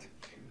 Correct.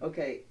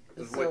 Okay.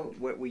 So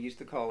what we used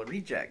to call a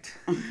reject.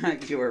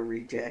 You were a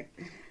reject.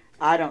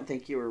 I don't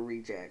think you were a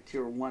reject. You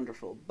were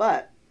wonderful.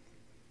 But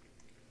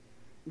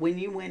when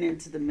you went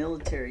into the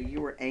military, you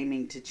were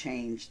aiming to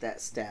change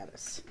that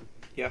status.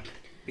 Yeah.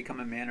 Become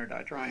a man or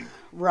die trying.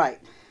 Right.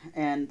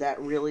 And that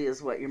really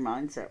is what your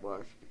mindset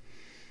was.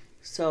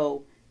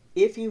 So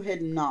if you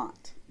had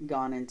not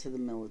gone into the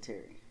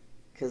military,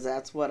 because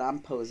that's what I'm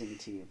posing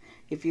to you,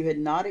 if you had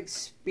not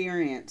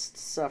experienced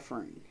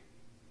suffering,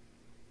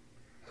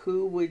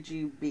 who would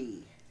you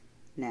be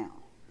now?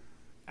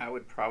 I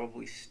would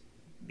probably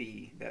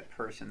be that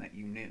person that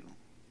you knew,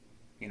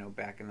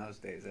 back in those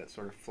days, that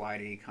sort of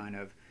flighty, kind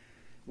of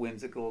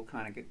whimsical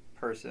kind of good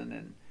person.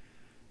 And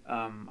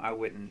I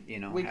wouldn't,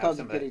 we have called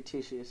you goody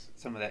two-shoes.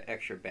 Some of that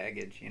extra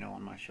baggage,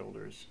 on my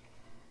shoulders.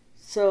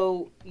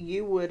 So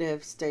you would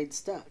have stayed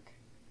stuck.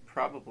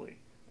 Probably.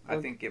 I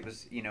think it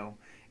was,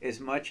 as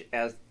much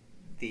as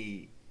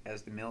the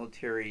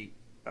military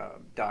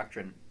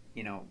doctrine,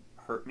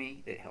 hurt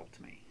me, it helped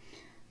me.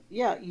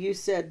 Yeah, you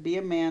said be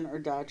a man or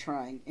die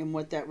trying. And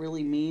what that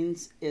really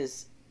means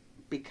is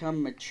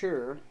become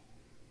mature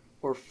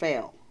or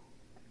fail.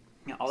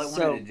 You know, all I wanted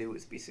So, to do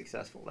was be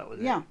successful. That was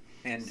it. yeah.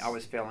 And I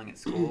was failing at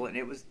school, and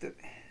it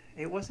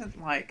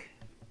wasn't like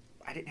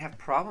I didn't have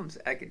problems.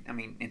 I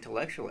mean,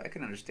 intellectually, I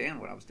could understand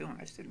what I was doing.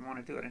 I just didn't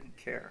want to do it. I didn't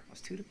care. I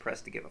was too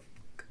depressed to give a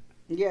fuck.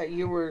 Yeah,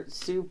 you were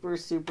super,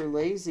 super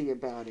lazy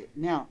about it.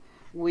 Now,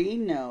 we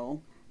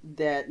know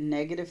that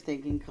negative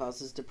thinking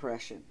causes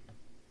depression.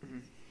 Mm-hmm.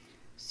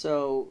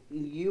 So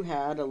you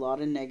had a lot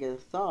of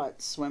negative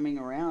thoughts swimming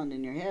around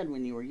in your head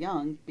when you were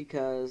young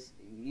because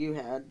you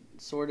had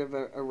sort of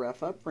a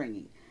rough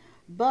upbringing.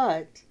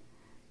 But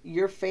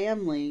your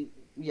family,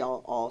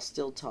 y'all all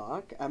still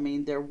talk. I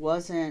mean, there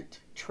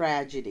wasn't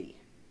tragedy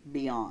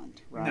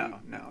beyond, right?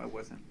 No, it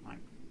wasn't like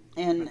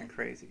it And wasn't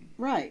crazy.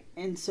 right.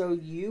 And so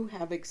you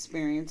have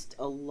experienced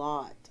a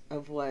lot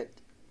of what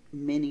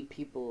many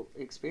people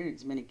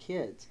experience, many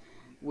kids,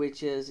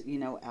 which is,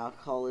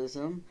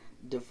 alcoholism,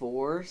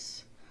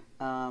 divorce,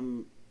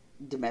 um,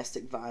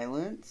 domestic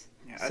violence.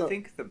 Yeah, So I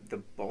think the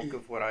bulk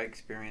of what I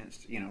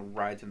experienced,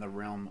 rides in the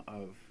realm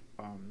of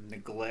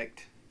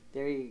neglect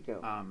there you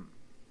go.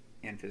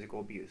 and physical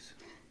abuse.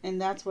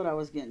 And that's what I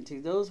was getting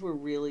to. Those were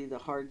really the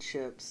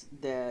hardships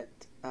that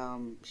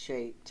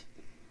shaped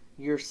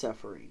your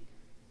suffering.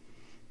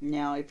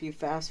 Now, if you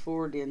fast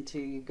forward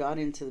you got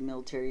into the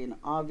military, and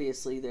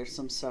obviously there's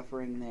some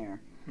suffering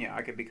there. Yeah,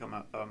 I could become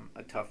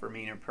a tougher,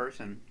 meaner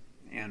person,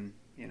 and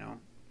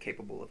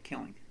capable of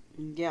killing.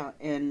 Yeah,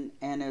 and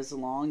as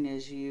long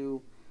as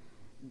you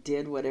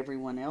did what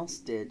everyone else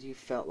did, you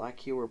felt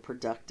like you were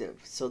productive.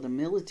 So the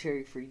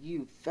military for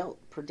you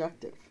felt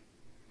productive.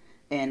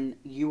 And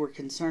you were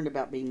concerned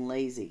about being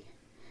lazy.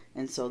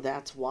 And so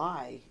that's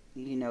why,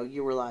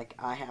 you were like,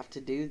 I have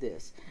to do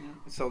this. Yeah.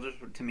 Soldiers,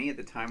 to me, at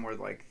the time, were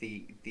like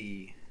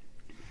the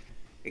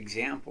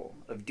example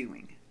of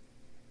doing.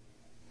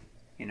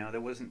 There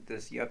wasn't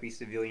this yuppie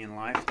civilian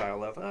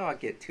lifestyle of, I'll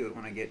get to it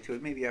when I get to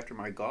it, maybe after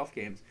my golf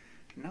games.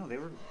 No, they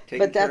were taking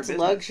But care of that's business.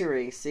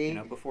 luxury, see?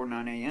 Before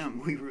 9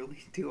 a.m., we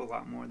really do a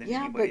lot more than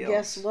Yeah, anybody but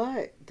else. guess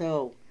what,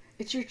 though?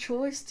 It's your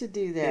choice to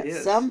do that. It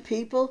is. Some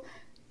people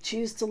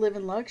choose to live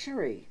in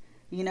luxury.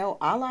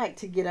 I like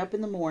to get up in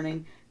the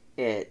morning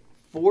at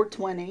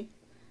 4:20.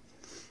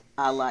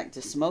 I like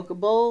to smoke a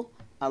bowl.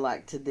 I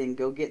like to then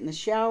go get in the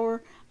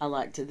shower. I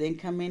like to then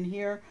come in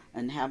here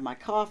and have my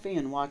coffee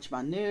and watch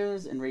my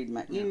news and read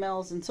my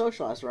emails and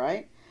socialize,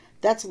 right?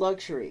 That's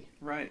luxury.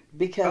 Right.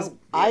 Because Oh,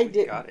 yeah, I we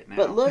did, got it now.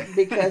 but look,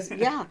 because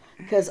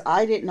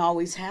I didn't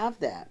always have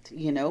that,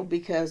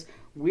 because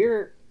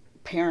we're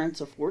parents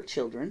of 4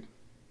 children,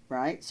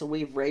 right? So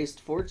we've raised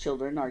 4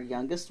 children. Our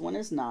youngest one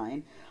is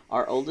 9.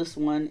 Our oldest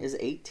one is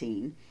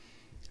 18.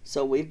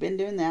 So we've been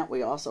doing that.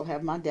 We also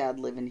have my dad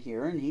living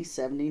here, and he's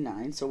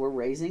 79, so we're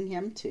raising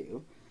him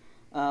too.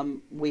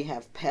 We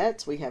have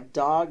pets. We have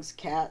dogs,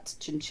 cats,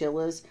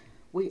 chinchillas.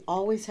 We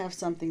always have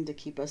something to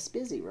keep us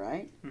busy,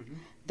 right? Mm-hmm.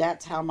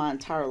 That's how my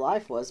entire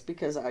life was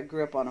because I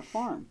grew up on a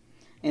farm.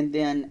 And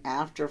then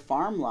after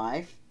farm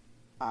life,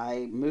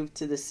 I moved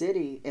to the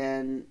city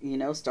and,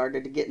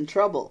 started to get in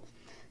trouble.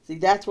 See,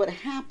 that's what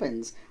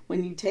happens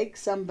when you take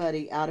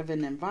somebody out of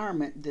an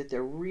environment that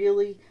they're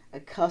really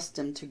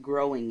accustomed to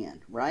growing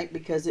in, right?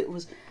 Because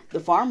the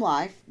farm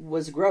life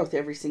was growth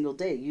every single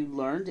day. You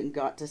learned and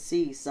got to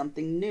see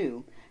something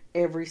new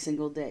every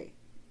single day,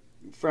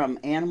 from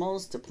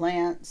animals to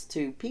plants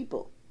to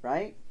people,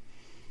 right?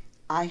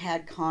 I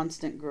had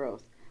constant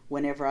growth.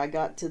 Whenever I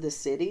got to the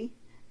city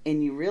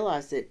and you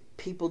realize that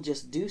people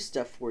just do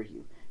stuff for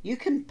you, you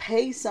can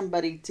pay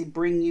somebody to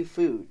bring you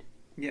food.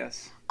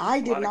 Yes. I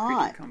A did lot of creature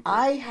not. comforts.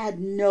 I had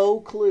no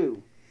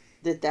clue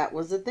that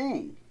was a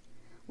thing.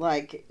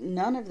 Like,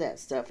 none of that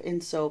stuff.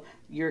 And so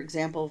your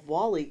example of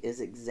Wally is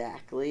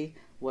exactly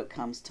what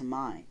comes to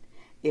mind.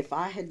 If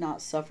I had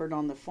not suffered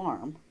on the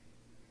farm,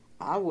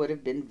 I would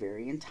have been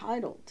very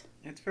entitled.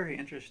 It's very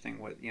interesting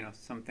what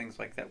some things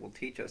like that will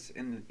teach us,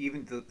 and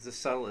even the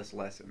subtlest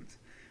lessons.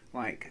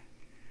 Like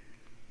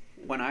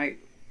when I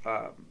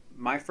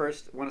my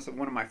first one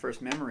of my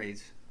first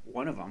memories,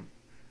 one of them,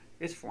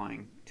 is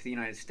flying to the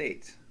United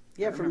States.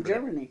 Yeah, from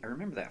Germany. I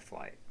remember that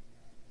flight.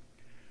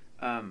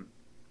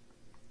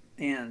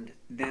 And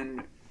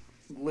then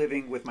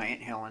living with my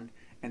Aunt Helen,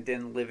 and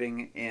then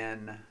living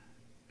in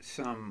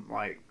some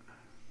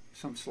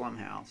slum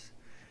house,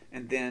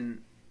 and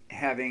then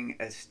having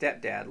a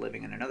stepdad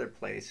living in another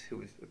place who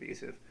was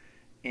abusive,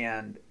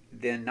 and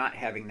then not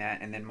having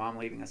that, and then mom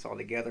leaving us all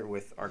together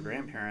with our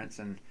grandparents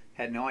and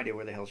had no idea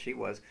where the hell she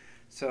was.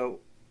 So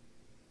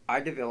I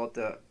developed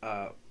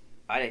I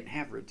didn't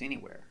have roots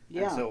anywhere.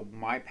 Yeah. And so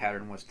my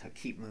pattern was to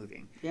keep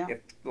moving. Yeah.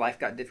 If life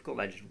got difficult,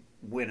 I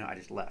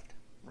just left,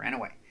 ran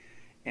away.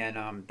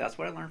 And that's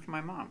what I learned from my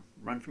mom.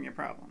 Run from your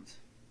problems.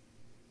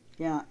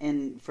 Yeah,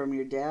 and from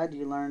your dad,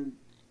 you learned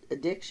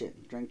addiction.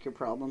 Drink your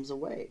problems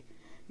away.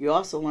 You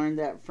also learned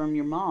that from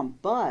your mom,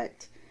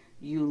 but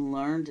you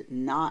learned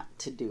not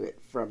to do it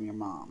from your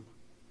mom.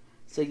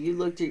 So you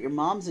looked at your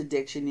mom's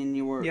addiction and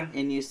Yeah.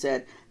 you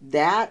said,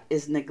 that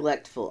is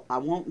neglectful. I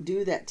won't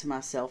do that to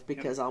myself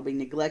because I'll be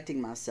neglecting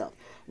myself.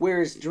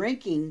 Whereas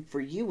drinking for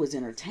you was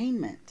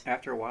entertainment.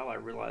 After a while, I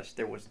realized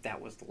that was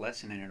the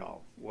lesson in it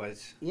all.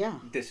 Was Yeah.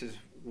 this is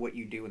what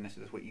you do and this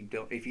is what you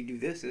don't. If you do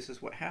this, this is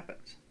what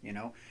happens.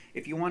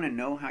 If you want to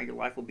know how your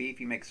life will be if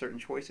you make certain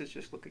choices,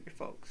 just look at your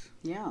folks.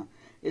 Yeah.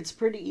 It's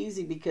pretty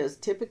easy because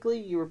typically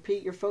you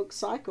repeat your folks'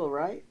 cycle,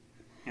 right?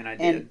 And I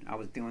did. I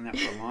was doing that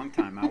for a long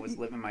time. I was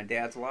living my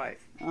dad's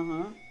life.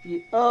 Uh-huh.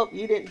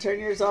 You didn't turn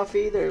yours off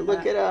either.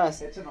 Look at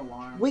us. It's an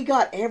alarm. We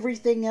got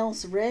everything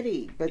else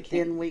ready, but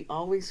then we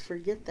always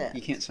forget that.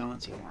 You can't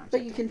silence the alarms.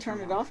 But you can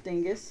turn it off,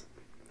 dingus.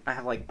 I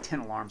have like 10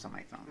 alarms on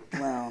my phone.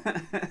 Well,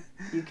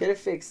 you could have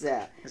fixed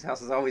that. This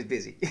house is always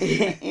busy.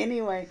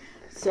 Anyway,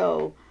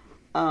 so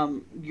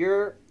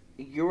your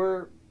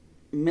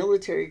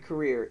military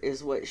career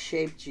is what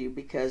shaped you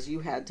because you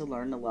had to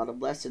learn a lot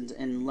of lessons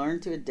and learn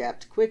to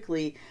adapt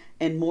quickly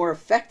and more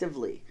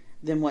effectively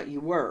than what you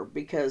were,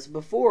 because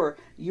before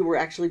you were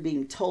actually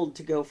being told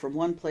to go from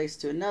one place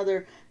to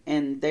another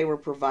and they were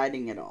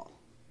providing it all.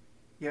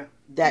 Yeah.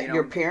 That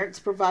your parents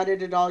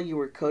provided it all. You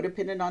were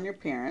codependent on your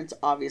parents,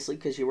 obviously,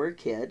 because you were a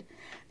kid.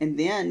 And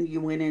then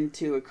you went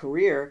into a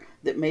career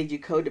that made you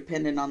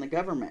codependent on the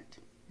government.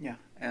 Yeah.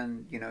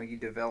 And, you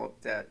develop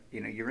that,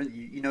 you're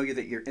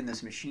that you're in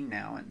this machine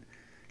now and,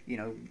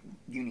 you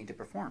need to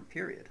perform,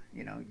 period.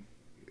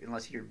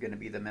 Unless you're going to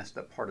be the messed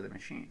up part of the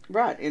machine.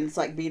 Right. And it's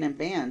like being in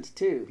band,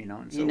 too.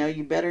 And so,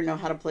 you better know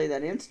how to play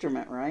that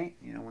instrument, right?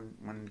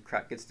 When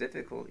crap gets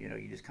difficult,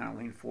 you just kind of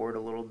lean forward a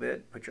little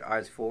bit, put your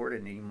eyes forward,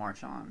 and then you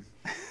march on.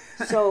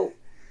 So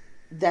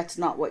that's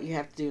not what you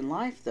have to do in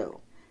life, though.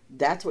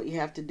 That's what you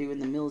have to do in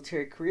the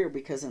military career,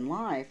 because in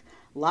life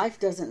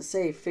doesn't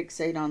say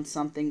fixate on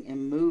something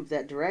and move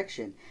that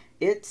direction.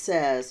 It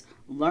says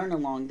learn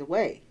along the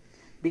way.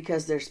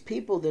 Because there's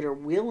people that are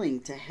willing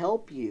to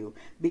help you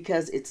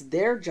because it's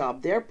their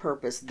job, their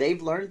purpose.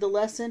 They've learned the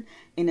lesson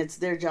and it's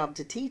their job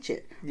to teach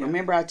it. Yeah.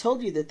 Remember, I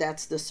told you that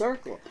that's the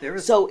circle.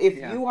 So if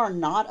you are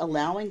not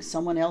allowing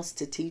someone else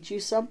to teach you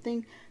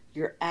something,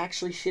 you're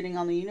actually shitting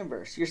on the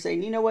universe. You're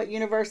saying, you know what,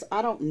 universe,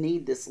 I don't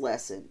need this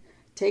lesson.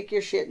 Take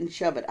your shit and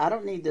shove it. I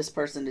don't need this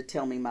person to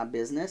tell me my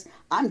business.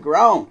 I'm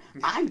grown.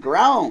 I'm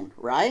grown,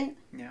 right?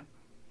 Yeah.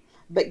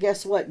 But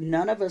guess what?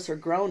 None of us are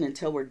grown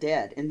until we're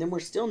dead. And then we're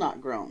still not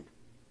grown.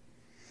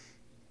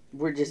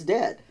 We're just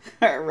dead,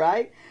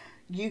 right?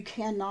 You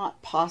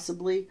cannot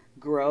possibly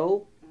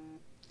grow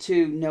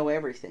to know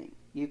everything.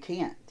 You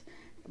can't.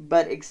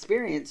 But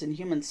experience and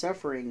human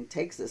suffering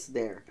takes us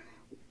there.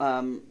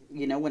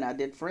 When I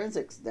did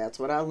forensics, that's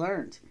what I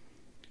learned.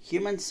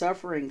 Human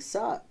suffering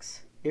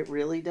sucks. It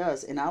really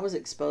does. And I was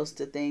exposed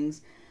to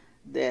things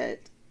that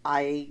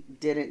I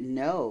didn't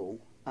know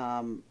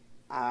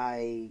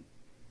I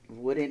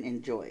wouldn't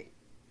enjoy.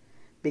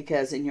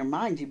 Because in your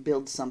mind, you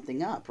build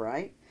something up,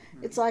 right?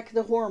 It's like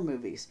the horror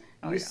movies.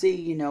 You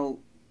see,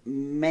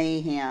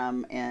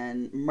 mayhem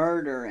and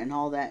murder and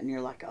all that, and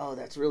you're like, oh,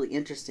 that's really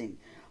interesting.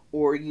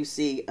 Or you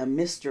see a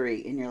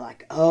mystery, and you're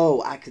like,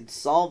 oh, I could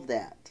solve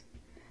that.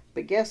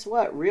 But guess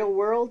what? Real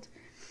world,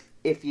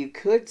 if you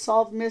could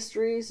solve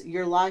mysteries,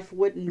 your life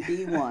wouldn't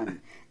be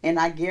one. And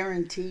I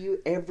guarantee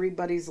you,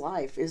 everybody's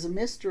life is a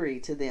mystery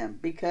to them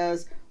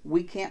because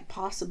we can't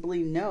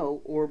possibly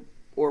know or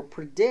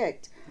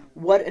predict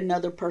what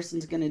another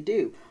person's going to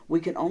do. We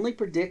can only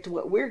predict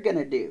what we're going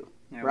to do,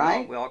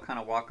 right? We all kind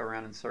of walk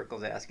around in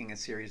circles asking a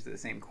series of the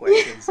same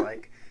questions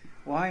like,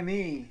 why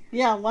me?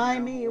 Yeah, why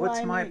me?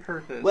 What's why my me?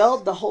 purpose? Well,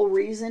 the whole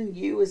reason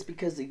you is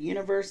because the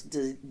universe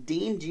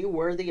deemed you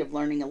worthy of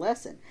learning a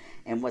lesson.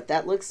 And what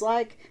that looks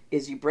like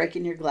is you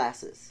breaking your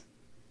glasses,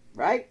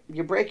 right?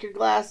 You break your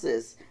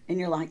glasses and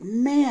you're like,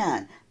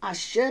 man, I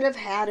should have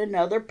had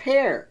another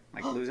pair.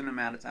 Like losing them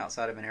out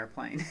outside of an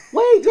airplane.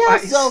 Wait, yeah.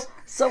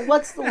 So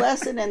what's the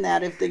lesson in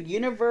that? If the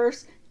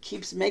universe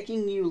keeps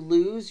making you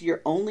lose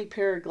your only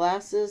pair of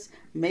glasses,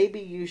 maybe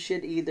you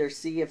should either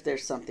see if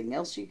there's something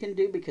else you can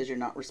do because you're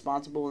not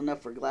responsible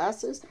enough for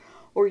glasses,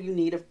 or you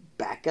need a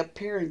backup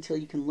pair until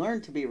you can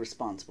learn to be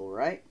responsible,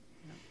 right?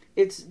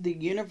 It's the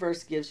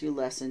universe gives you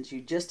lessons.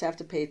 You just have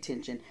to pay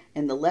attention,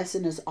 and the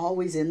lesson is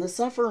always in the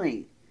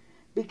suffering,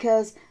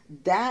 because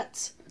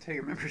that's how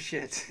you remember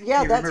shit.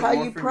 Yeah, that's how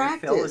more you from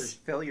practice.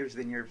 Your failures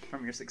than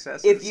from your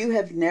successes. If you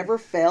have never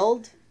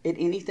failed at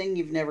anything,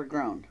 you've never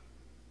grown,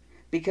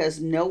 because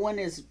no one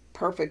is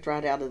perfect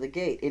right out of the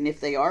gate, and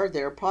if they are,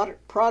 they're a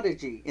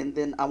prodigy, and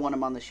then I want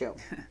them on the show.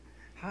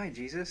 Hi,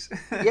 Jesus.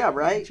 Yeah,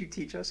 right. Did you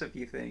teach us a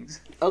few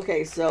things?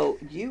 Okay, so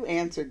you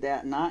answered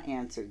that, and I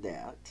answered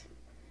that.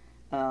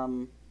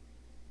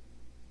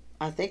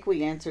 I think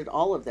we answered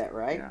all of that,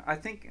 right? Yeah, I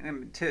think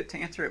to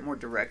answer it more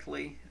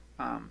directly,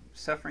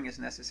 suffering is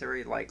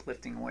necessary, like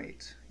lifting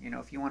weights.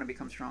 If you want to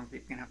become strong,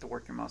 you're going to have to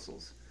work your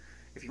muscles.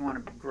 If you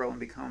want to grow and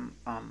become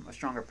a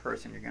stronger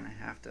person, you're going to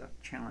have to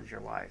challenge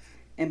your life.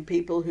 And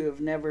people who have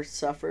never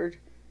suffered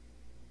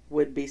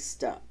would be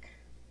stuck.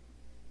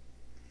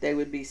 They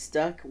would be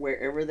stuck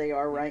wherever they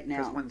are right now.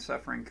 Because when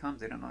suffering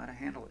comes, they don't know how to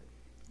handle it.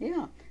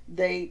 Yeah,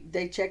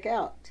 they check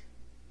out.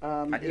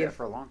 I did that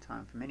for a long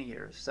time, for many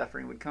years.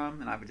 Suffering would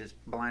come, and I would just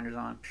blinders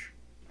on.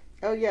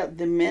 Oh yeah,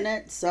 the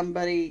minute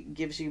somebody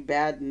gives you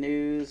bad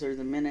news, or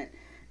the minute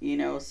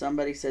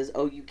somebody says,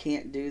 "Oh, you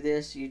can't do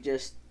this," you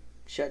just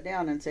shut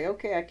down and say,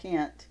 "Okay, I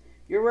can't.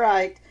 You're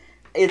right.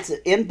 It's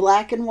in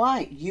black and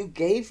white. You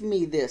gave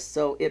me this,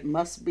 so it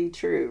must be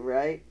true,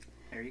 right?"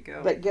 There you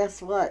go. But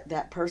guess what?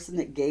 That person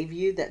that gave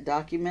you that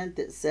document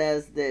that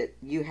says that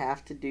you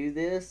have to do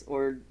this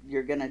or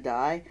you're gonna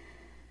die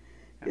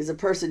is a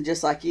person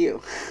just like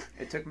you.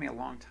 It took me a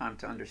long time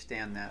to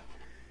understand that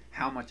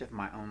how much of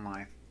my own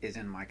life is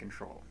in my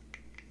control.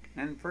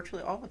 And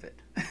virtually all of it.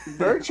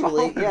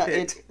 Virtually, yeah.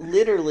 It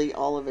literally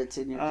all of it's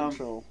in your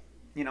control.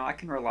 I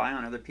can rely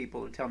on other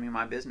people to tell me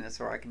my business,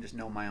 or I can just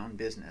know my own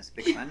business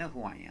because I know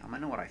who I am. I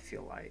know what I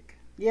feel like.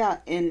 Yeah,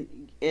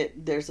 and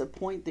there's a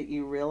point that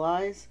you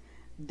realize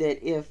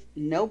that if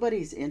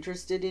nobody's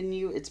interested in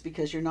you, it's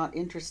because you're not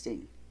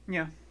interesting.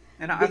 Yeah.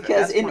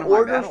 Because in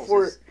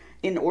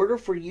order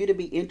for you to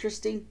be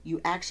interesting,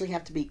 you actually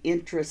have to be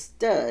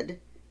interested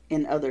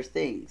in other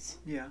things.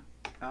 Yeah.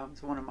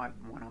 It's one of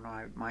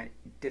my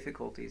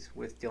difficulties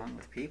with dealing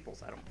with people.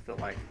 I don't feel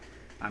like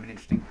I'm an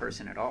interesting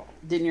person at all.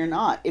 Then you're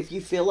not. If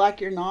you feel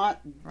like you're not,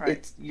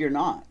 right. You're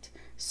not.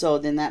 So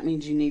then that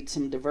means you need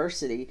some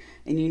diversity,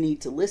 and you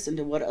need to listen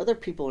to what other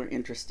people are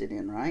interested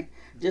in, right?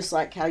 Mm-hmm. Just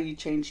like how you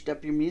changed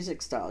up your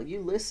music style.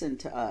 You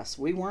listened to us.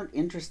 We weren't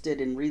interested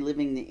in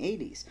reliving the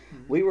 80s.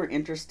 Mm-hmm. We were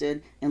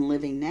interested in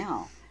living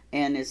now.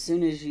 And as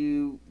soon as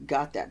you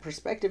got that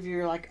perspective,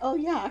 you're like, oh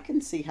yeah, I can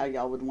see how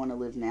y'all would want to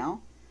live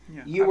now.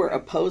 Yeah, you were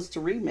opposed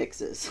to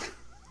remixes.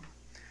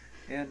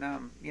 And,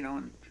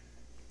 and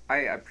I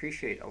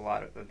appreciate a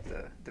lot of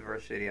the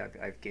diversity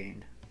I've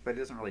gained, but it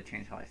doesn't really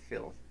change how I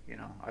feel.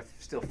 I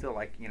still feel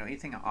like,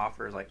 anything I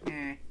offer is like,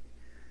 eh.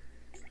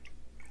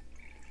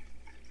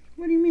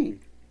 What do you mean?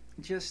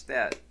 Just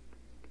that,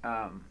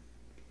 I'm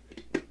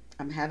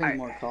having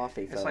more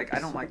coffee, folks. It's like, I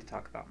don't like to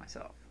talk about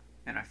myself.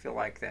 And I feel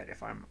like that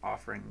if I'm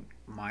offering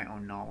my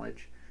own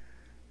knowledge,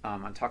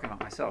 I'm talking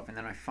about myself. And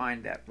then I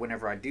find that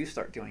whenever I do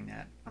start doing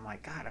that, I'm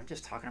like, God, I'm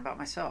just talking about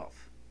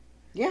myself.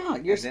 Yeah,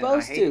 you're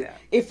supposed to. That.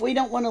 If we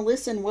don't want to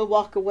listen, we'll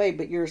walk away,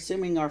 but you're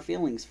assuming our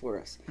feelings for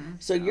us. Mm-hmm.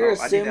 So you're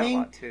assuming, I do that a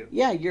lot too.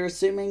 Yeah, you're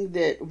assuming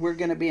that we're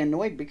going to be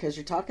annoyed because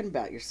you're talking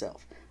about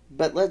yourself.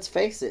 But let's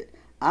face it,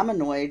 I'm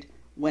annoyed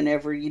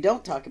whenever you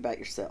don't talk about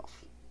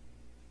yourself.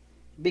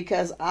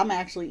 Because I'm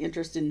actually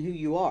interested in who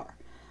you are.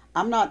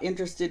 I'm not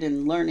interested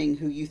in learning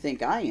who you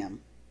think I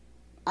am.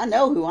 I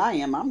know who I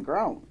am. I'm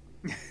grown.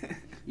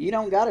 You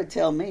don't got to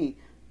tell me.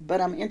 But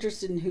I'm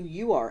interested in who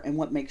you are and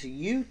what makes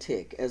you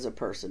tick as a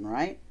person,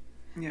 right?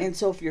 Yeah. And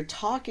so if you're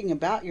talking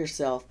about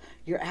yourself,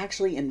 you're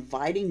actually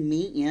inviting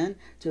me in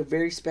to a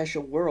very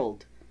special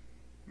world.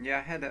 Yeah,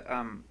 I had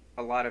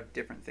a lot of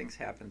different things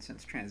happen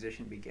since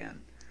transition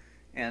began.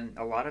 And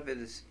a lot of it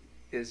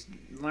is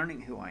learning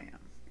who I am.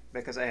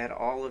 Because I had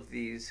all of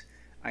these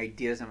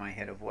ideas in my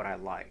head of what I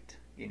liked,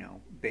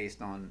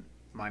 based on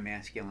my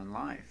masculine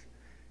life.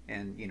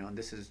 And,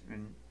 this is...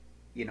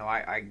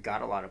 I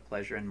got a lot of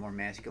pleasure in more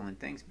masculine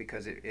things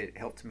because it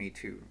helped me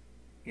to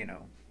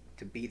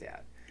be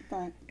that.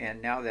 Right.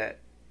 And now that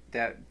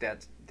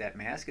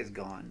mask is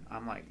gone,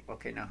 I'm like,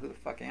 okay, now who the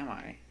fuck am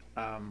I?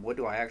 What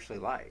do I actually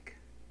like?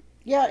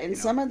 Yeah, and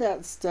some of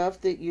that stuff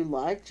that you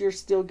liked, you're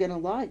still going to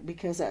like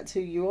because that's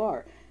who you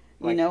are.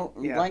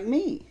 Like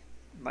me.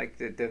 Like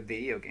the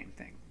video game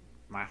thing.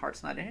 My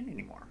heart's not in it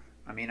anymore.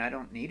 I mean, I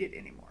don't need it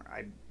anymore.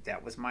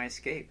 That was my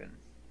escape, and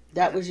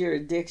that was your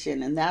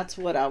addiction, and that's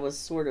what I was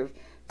sort of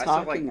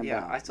talking about.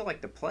 Yeah, I still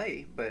like to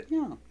play, but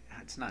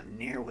it's not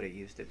near what it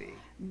used to be.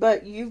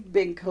 But you've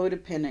been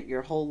codependent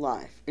your whole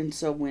life, and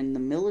so when the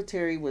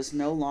military was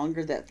no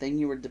longer that thing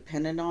you were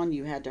dependent on,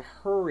 you had to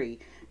hurry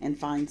and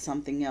find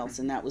something else,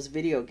 and that was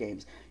video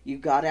games. You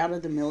got out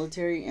of the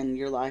military, and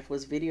your life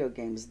was video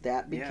games.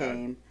 That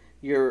became...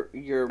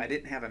 I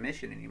didn't have a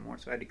mission anymore,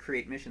 so I had to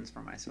create missions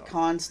for myself.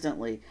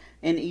 Constantly.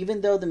 And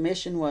even though the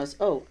mission was,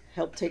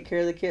 help take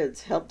care of the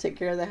kids, help take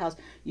care of the house,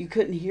 you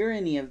couldn't hear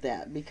any of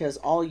that because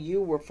all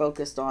you were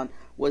focused on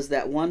was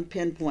that one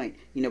pinpoint.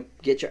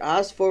 Get your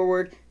eyes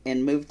forward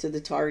and move to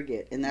the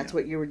target. And that's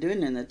what you were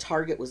doing, and the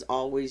target was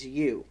always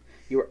you.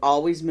 You were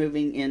always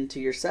moving into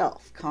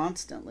yourself,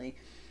 constantly.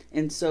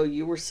 And so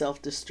you were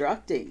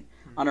self-destructing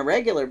on a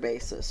regular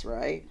basis,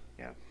 right?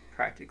 Yeah,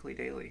 practically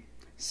daily.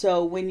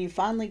 So when you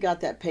finally got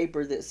that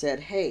paper that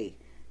said, hey,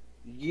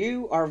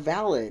 you are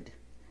valid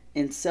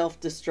in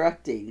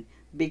self-destructing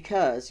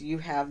because you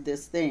have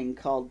this thing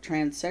called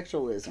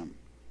transsexualism.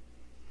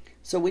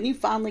 So when you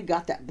finally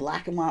got that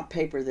black and white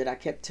paper that I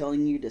kept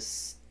telling you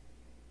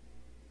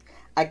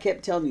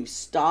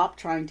stop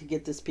trying to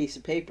get this piece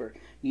of paper.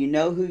 You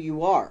know who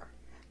you are.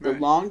 The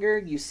longer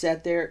you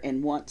sit there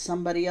and want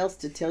somebody else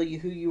to tell you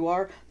who you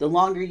are, the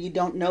longer you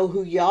don't know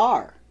who you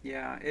are.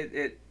 Yeah,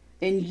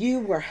 And you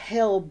were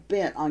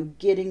hell-bent on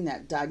getting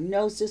that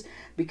diagnosis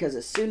because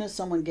as soon as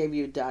someone gave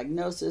you a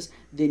diagnosis,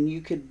 then you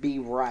could be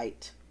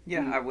right.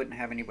 Yeah, I wouldn't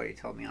have anybody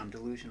tell me I'm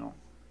delusional.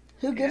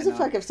 Who gives a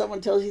fuck if someone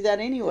tells you that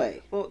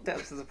anyway? Well,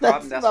 that's the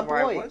problem. That's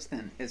where point. I was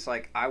then. It's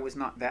like I was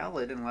not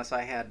valid unless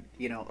I had,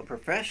 a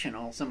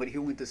professional, somebody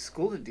who went to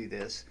school to do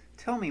this,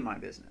 tell me my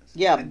business.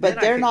 Yeah, and but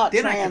they're not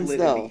then trans, I could live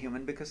though. and be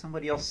human because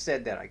somebody else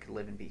said that I could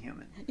live and be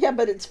human. Yeah,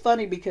 but it's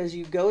funny because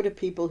you go to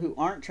people who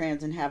aren't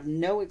trans and have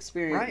no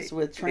experience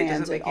with trans it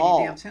doesn't at make all.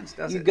 Any damn sense,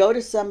 does you it? go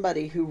to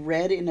somebody who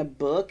read in a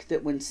book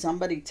that when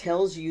somebody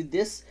tells you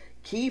this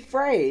key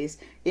phrase,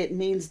 it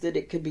means that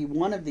it could be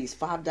one of these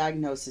 5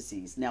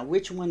 diagnoses. Now,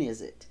 which one is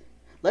it?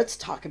 Let's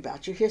talk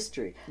about your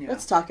history. Yeah.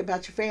 Let's talk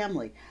about your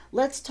family.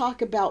 Let's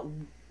talk about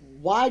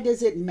why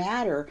does it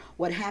matter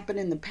what happened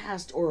in the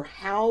past or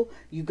how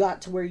you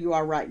got to where you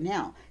are right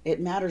now.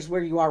 It matters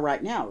where you are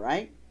right now,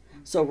 right?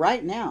 So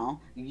right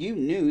now, you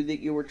knew that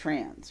you were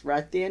trans.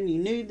 Right then, you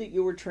knew that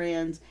you were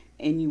trans,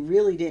 and you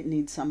really didn't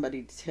need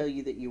somebody to tell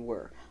you that you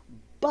were.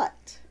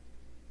 But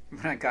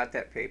when I got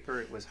that paper,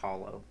 it was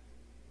hollow.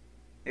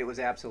 It was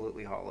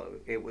absolutely hollow.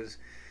 It was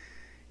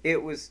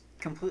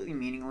completely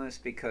meaningless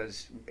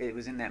because it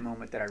was in that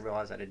moment that I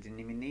realized that I didn't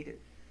even need it.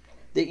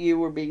 That you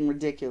were being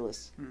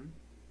ridiculous. Mm-hmm.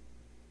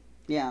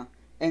 Yeah.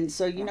 And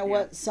so, you know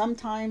what?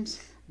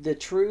 Sometimes the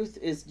truth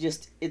is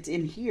just, it's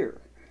in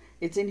here.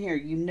 It's in here.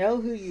 You know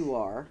who you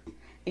are,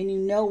 and you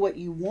know what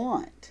you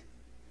want.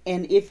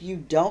 And if you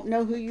don't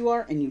know who you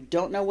are and you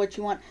don't know what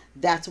you want,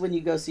 that's when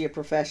you go see a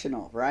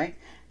professional, right?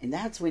 And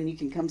that's when you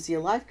can come see a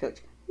life coach.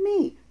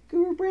 Me,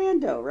 Guru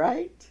Brando,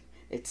 right?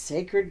 It's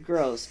Sacred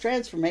Grows,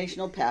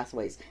 Transformational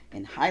Pathways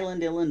in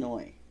Highland,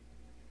 Illinois.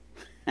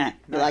 You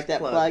like that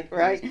plug,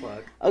 right? Nice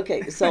plug.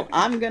 Okay, so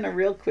I'm going to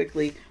real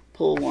quickly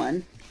pull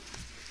one.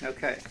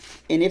 Okay.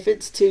 And if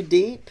it's too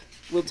deep,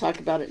 we'll talk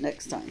about it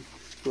next time.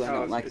 Ooh, I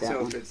don't like that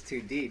so one. if it's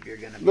too deep, you're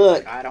going to be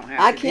Look, like, I don't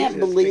have I to do can't this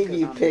believe because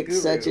you I'm the picked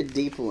guru. such a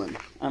deep one.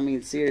 I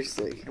mean,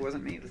 seriously. It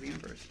wasn't me, it was the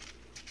universe.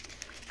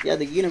 Yeah,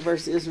 the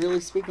universe is really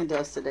speaking to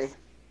us today.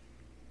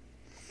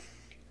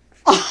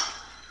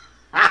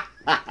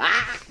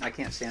 I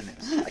can't stand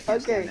this. I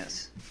can't stand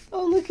this.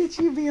 Oh, look at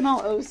you being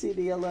all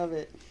OCD. I love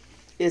it.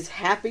 Is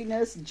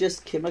happiness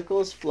just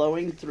chemicals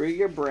flowing through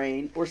your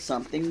brain or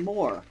something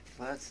more?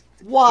 Well, that's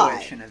the Why?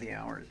 question of the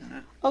hour, isn't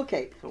it?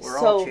 Okay, So we're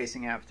all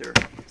chasing after.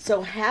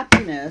 So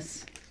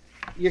happiness,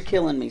 you're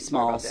killing me,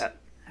 Smalls. Sorry about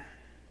that.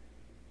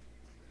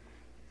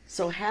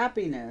 So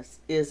happiness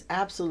is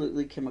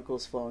absolutely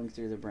chemicals flowing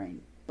through the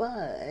brain,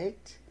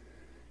 but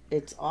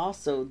it's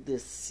also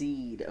this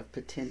seed of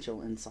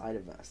potential inside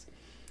of us.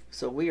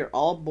 So we are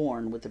all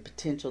born with the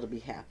potential to be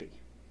happy.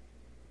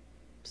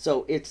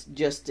 So it's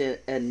just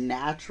a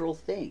natural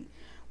thing.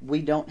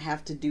 We don't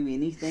have to do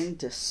anything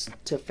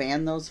to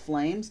fan those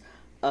flames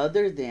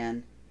other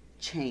than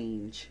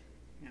change.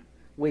 Yeah.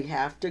 We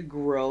have to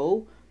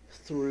grow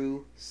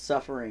through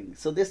suffering.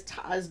 So this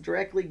ties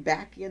directly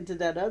back into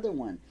that other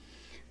one.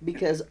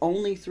 Because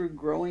only through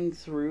growing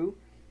through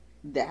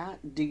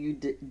that do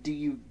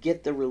you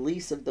get the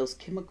release of those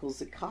chemicals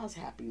that cause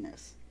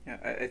happiness. Yeah,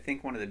 I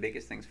think one of the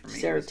biggest things for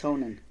me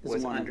Serotonin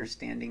was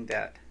understanding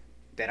that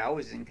I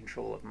was in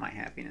control of my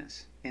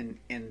happiness in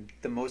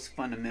the most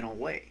fundamental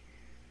way.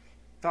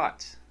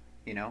 Thoughts,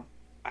 I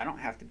don't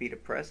have to be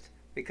depressed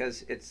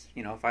because it's,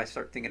 if I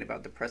start thinking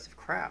about depressive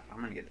crap, I'm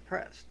going to get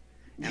depressed.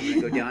 And I'm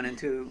going to go down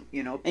into,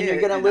 pit, and you're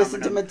going to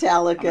listen to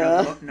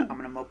Metallica. I'm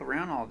going to mope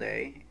around all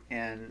day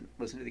and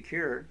listen to The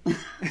Cure.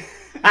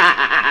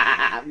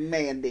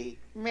 Mandy.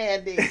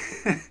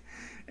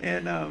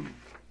 And,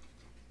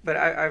 but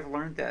I've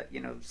learned that,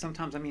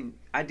 sometimes,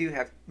 I do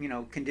have,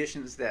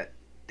 conditions that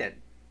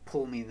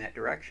pull me in that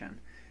direction.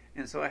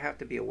 And so I have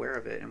to be aware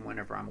of it. And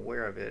whenever I'm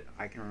aware of it,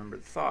 I can remember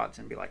the thoughts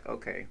and be like,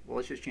 okay, well,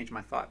 let's just change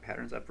my thought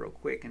patterns up real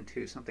quick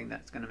into something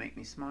that's going to make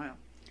me smile.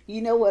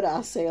 You know what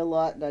I say a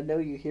lot, and I know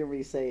you hear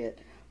me say it,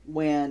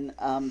 when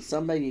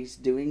somebody's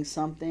doing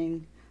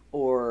something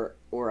or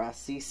I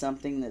see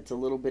something that's a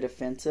little bit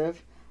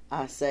offensive,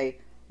 I say,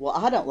 well,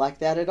 I don't like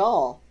that at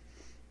all.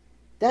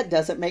 That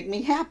doesn't make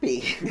me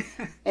happy.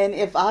 And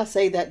if I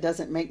say that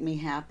doesn't make me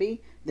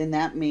happy, then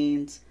that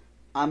means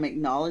I'm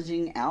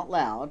acknowledging out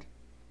loud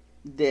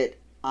that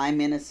I'm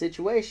in a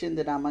situation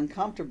that I'm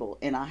uncomfortable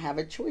and I have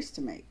a choice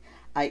to make.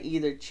 I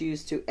either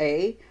choose to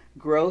A,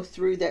 grow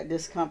through that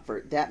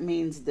discomfort. That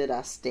means that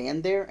I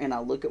stand there and I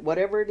look at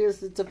whatever it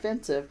is that's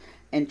offensive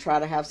and try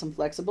to have some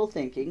flexible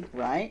thinking,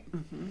 right?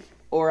 Mm-hmm.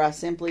 Or I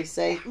simply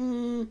say,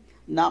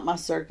 not my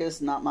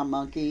circus, not my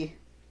monkey.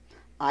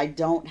 I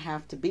don't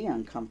have to be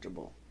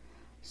uncomfortable.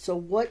 So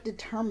what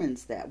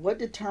determines that? What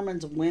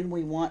determines when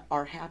we want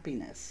our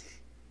happiness?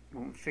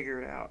 We'll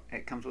figure it out.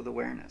 It comes with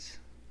awareness.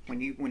 When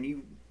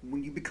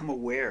you become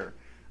aware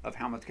of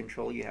how much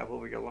control you have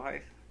over your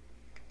life,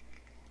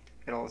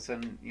 it all of a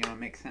sudden, it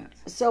makes sense.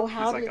 So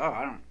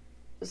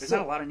there's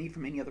not a lot of need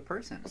from any other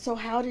person. So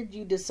how did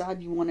you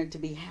decide you wanted to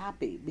be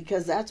happy?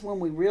 Because that's when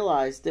we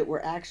realized that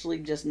we're actually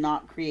just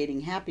not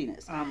creating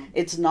happiness.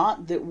 It's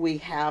not that we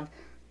have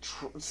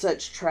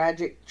such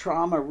tragic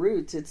trauma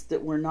roots. It's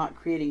that we're not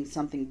creating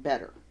something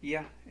better.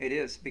 Yeah, it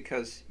is.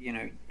 Because,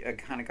 I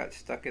kind of got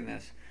stuck in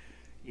this,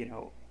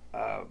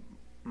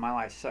 my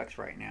life sucks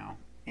right now.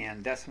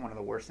 And that's one of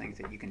the worst things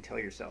that you can tell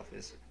yourself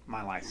is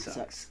my life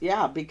sucks.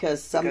 Yeah,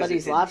 because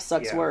somebody's life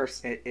sucks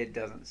worse. It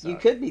doesn't suck. You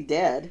could be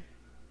dead.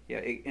 Yeah,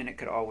 and it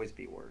could always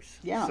be worse.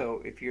 Yeah.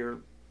 So if you're,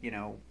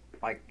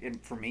 like,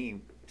 and for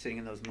me, sitting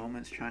in those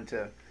moments trying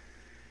to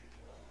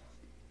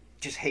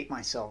just hate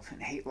myself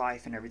and hate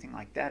life and everything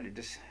like that,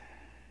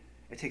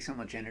 it takes so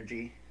much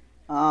energy.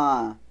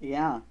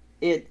 Yeah.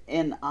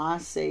 And I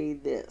say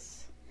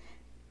this.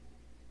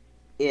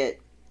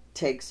 It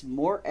takes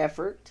more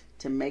effort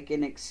to make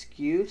an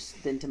excuse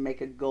than to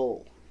make a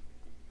goal.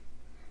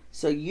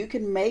 So you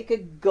can make a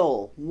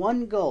goal,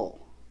 one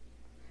goal,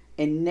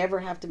 and never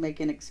have to make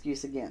an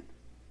excuse again.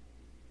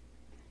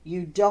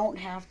 You don't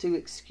have to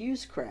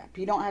excuse crap.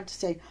 You don't have to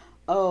say,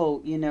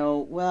 oh,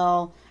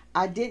 well,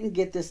 I didn't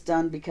get this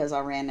done because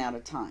I ran out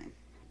of time.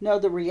 No,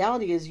 the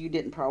reality is you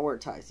didn't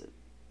prioritize it,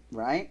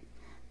 right?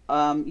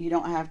 You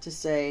don't have to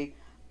say,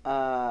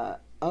 oh,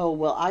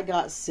 well, I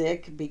got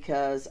sick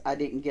because I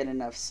didn't get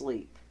enough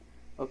sleep.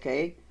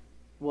 Okay?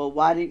 Well,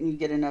 why didn't you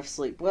get enough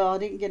sleep? Well, I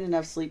didn't get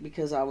enough sleep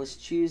because I was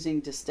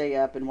choosing to stay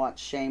up and watch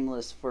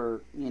Shameless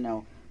for,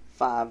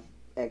 5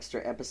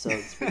 extra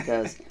episodes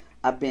because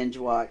I binge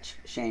watch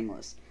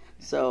Shameless.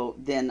 So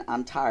then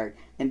I'm tired.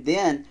 And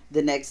then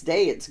the next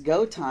day it's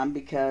go time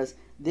because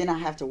then I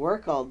have to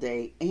work all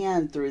day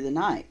and through the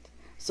night.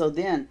 So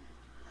then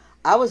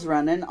I was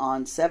running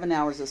on 7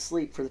 hours of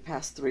sleep for the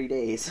past 3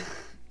 days.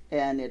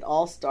 And it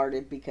all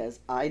started because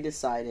I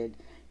decided,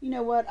 you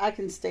know what, I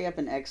can stay up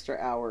an extra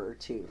hour or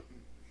two.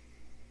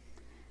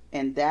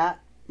 And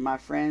that, my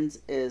friends,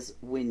 is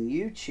when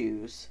you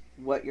choose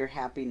what your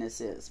happiness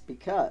is.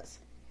 Because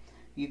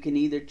you can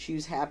either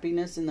choose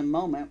happiness in the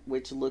moment,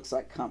 which looks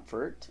like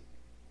comfort.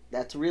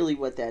 That's really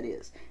what that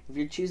is. If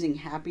you're choosing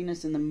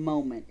happiness in the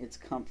moment, it's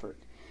comfort.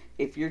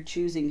 If you're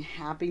choosing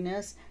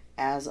happiness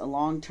as a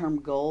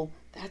long-term goal,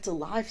 that's a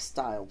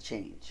lifestyle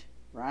change,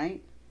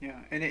 right? Yeah,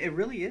 and it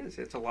really is.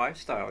 It's a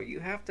lifestyle. You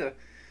have to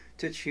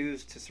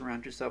choose to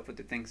surround yourself with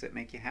the things that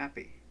make you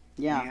happy.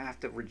 Yeah. You have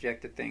to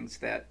reject the things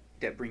that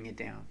bring you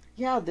down.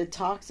 Yeah, the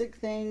toxic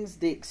things,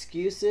 the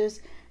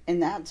excuses,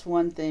 and that's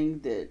one thing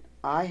that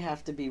I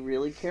have to be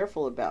really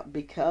careful about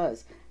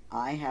because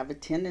I have a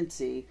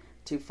tendency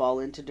to fall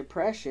into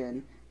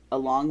depression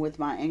along with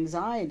my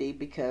anxiety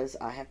because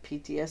I have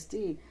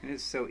PTSD. And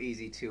it's so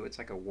easy too. It's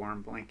like a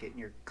warm blanket and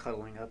you're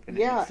cuddling up and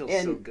Yeah, it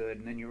feels so good,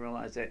 and then you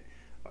realize that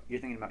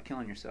you're thinking about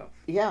killing yourself.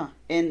 Yeah,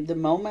 and the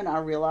moment I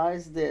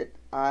realize that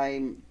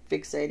I'm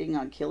fixating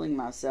on killing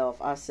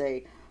myself, I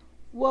say,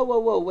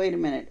 whoa, wait a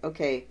minute.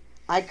 Okay,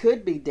 I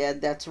could be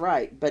dead, that's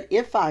right. But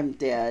if I'm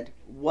dead,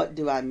 what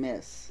do I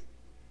miss?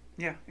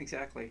 Yeah,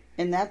 exactly.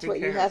 And that's what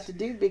you have to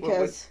do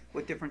because...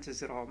 What difference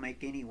does it all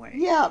make anyway?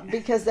 Yeah,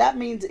 because that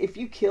means if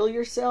you kill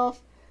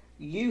yourself,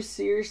 you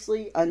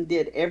seriously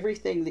undid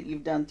everything that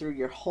you've done through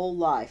your whole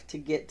life to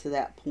get to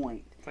that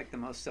point. It's like the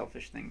most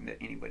selfish thing that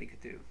anybody could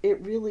do.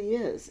 It really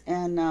is.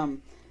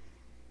 And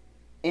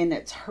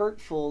it's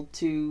hurtful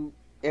to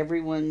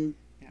everyone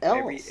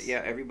else.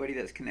 Everybody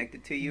that's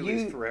connected to you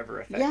is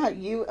forever affected. Yeah,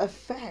 you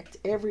affect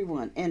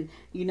everyone. And,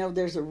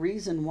 there's a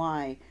reason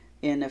why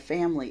in a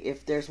family,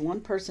 if there's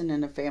one person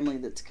in a family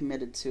that's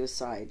committed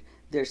suicide,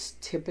 there's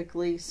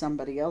typically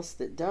somebody else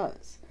that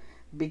does.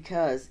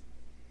 Because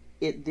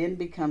it then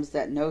becomes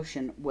that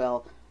notion,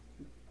 well,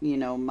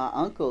 my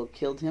uncle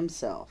killed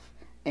himself.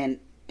 And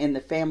the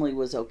family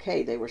was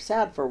okay. They were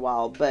sad for a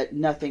while, but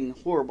nothing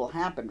horrible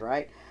happened,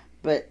 right?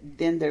 But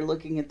then they're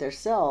looking at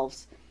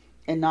themselves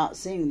and not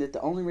seeing that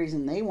the only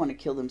reason they want to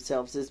kill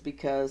themselves is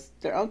because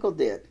their uncle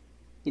did.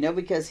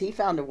 Because he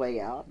found a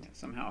way out.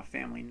 Somehow a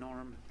family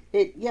norm.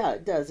 It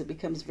does. It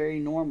becomes very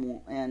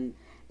normal, and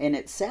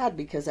it's sad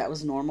because that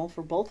was normal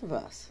for both of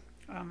us.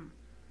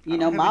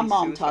 My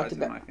mom talked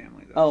about my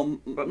family, though.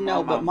 But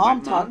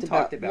mom talked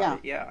about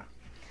it. Yeah.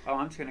 Oh,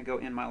 I'm just going to go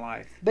end my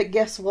life. But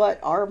guess what?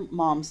 Our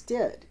moms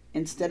did.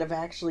 Instead of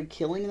actually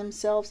killing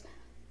themselves,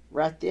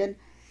 right then,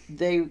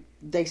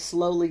 they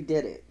slowly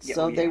did it.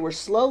 They were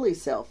slowly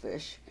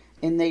selfish,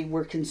 and they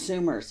were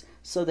consumers.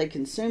 So they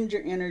consumed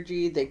your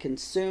energy. They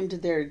consumed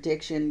their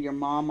addiction. Your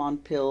mom on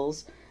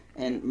pills,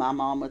 and my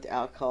mom with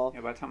alcohol.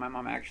 Yeah, by the time my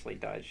mom actually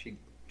died,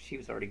 she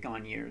was already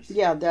gone years.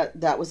 Yeah,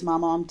 that was my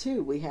mom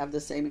too. We have the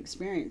same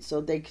experience.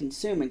 So they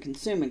consume and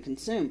consume and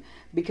consume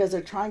because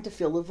they're trying to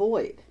fill a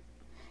void.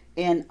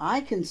 And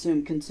I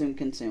consume.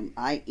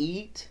 I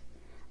eat,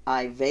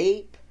 I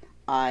vape,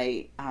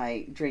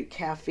 I drink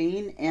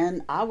caffeine,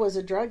 and I was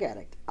a drug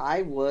addict.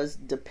 I was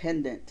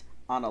dependent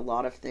on a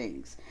lot of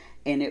things.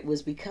 And it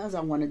was because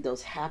I wanted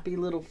those happy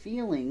little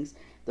feelings,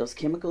 those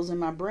chemicals in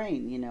my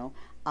brain,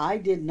 I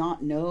did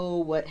not know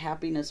what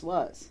happiness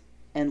was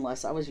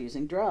unless I was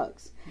using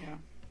drugs. Yeah.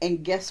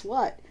 And guess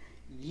what?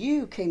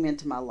 You came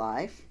into my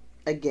life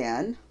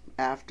again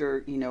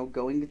after,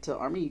 going into the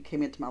Army. You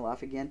came into my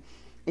life again.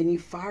 And you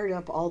fired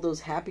up all those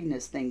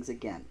happiness things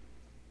again.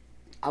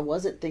 I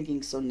wasn't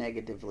thinking so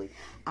negatively.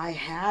 I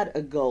had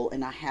a goal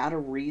and I had a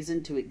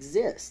reason to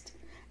exist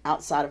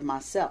outside of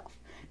myself.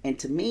 And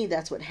to me,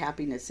 that's what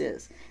happiness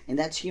is. And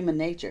that's human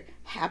nature.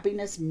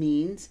 Happiness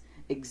means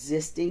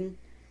existing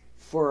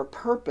for a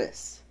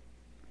purpose.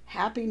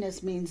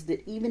 Happiness means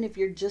that even if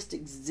you're just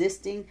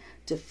existing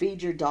to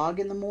feed your dog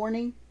in the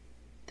morning,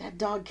 that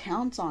dog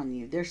counts on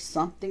you. There's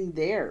something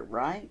there,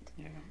 right?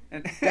 Yeah.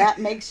 And That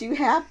makes you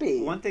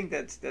happy. one thing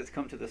that's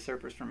come to the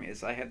surface for me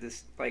is I have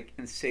this like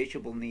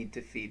insatiable need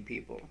to feed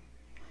people.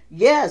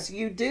 Yes,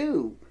 you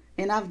do.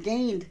 And I've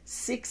gained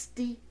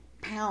 60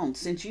 pounds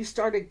since you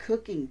started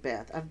cooking,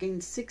 Beth. I've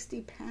gained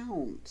 60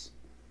 pounds.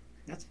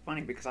 That's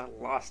funny because I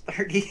lost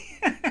 30.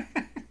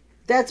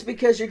 That's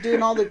because you're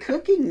doing all the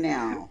cooking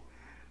now.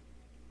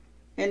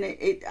 And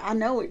I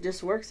know it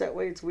just works that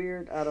way. It's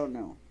weird. I don't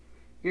know.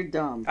 You're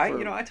dumb.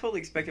 I totally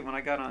expected when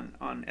I got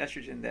on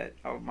estrogen that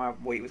my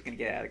weight was going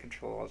to get out of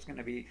control. I was going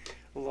to be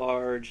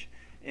large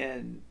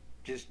and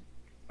just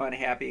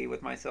unhappy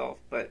with myself.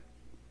 But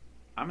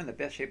I'm in the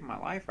best shape of my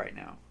life right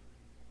now.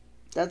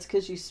 That's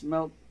because you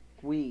smoke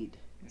weed.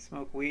 I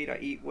smoke weed, I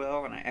eat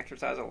well, and I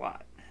exercise a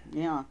lot.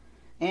 Yeah.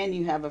 And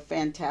you have a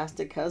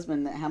fantastic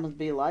husband that happens to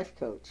be a life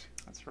coach.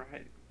 That's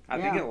right.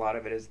 I think a lot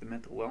of it is the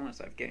mental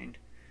wellness I've gained.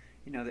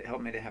 That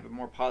helped me to have a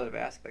more positive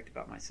aspect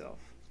about myself.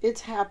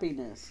 It's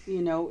happiness.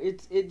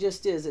 It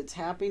just is. It's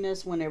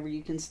happiness whenever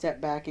you can step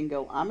back and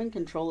go, I'm in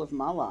control of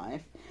my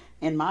life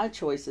and my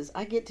choices.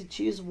 I get to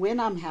choose when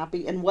I'm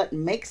happy and what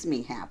makes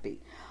me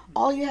happy.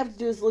 All you have to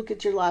do is look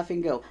at your life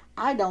and go,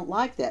 I don't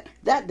like that.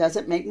 That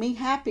doesn't make me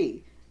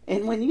happy.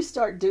 And when you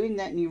start doing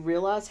that and you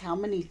realize how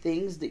many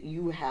things that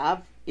you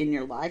have in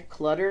your life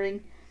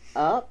cluttering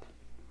up,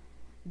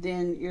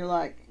 then you're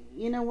like,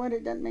 you know what?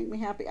 It doesn't make me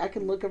happy. I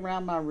can look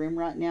around my room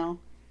right now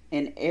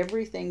and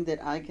everything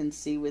that I can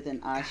see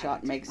within eye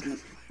shot makes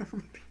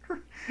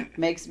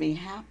me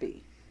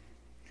happy.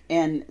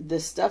 And the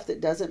stuff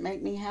that doesn't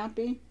make me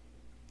happy,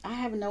 I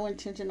have no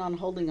intention on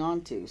holding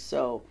on to.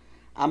 So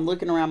I'm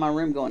looking around my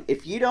room going,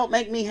 if you don't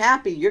make me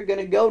happy, you're going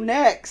to go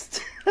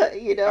next. I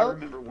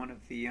remember one of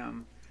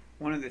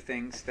the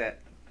things that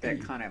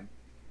kind of,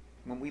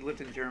 when we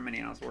lived in Germany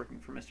and I was working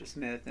for Mr.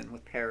 Smith and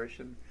with Parrish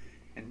and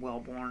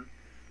Wellborn,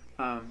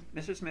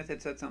 Mr. Smith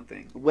had said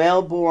something.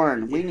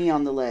 Wellborn, weenie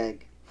on the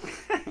leg.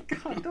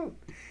 God, don't.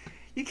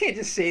 You can't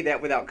just say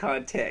that without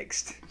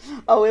context.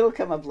 Oh, it'll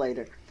come up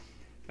later.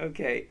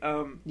 Okay.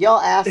 Y'all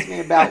asked me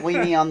about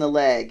weenie on the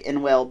leg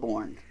and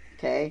Wellborn.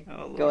 Okay?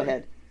 Oh, go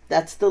ahead.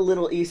 That's the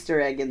little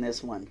Easter egg in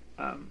this one.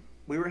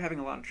 We were having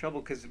a lot of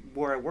trouble because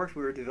where I worked,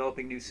 we were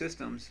developing new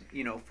systems,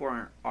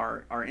 for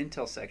our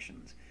Intel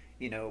sections.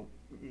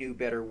 New,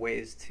 better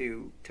ways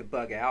to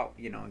bug out,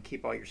 and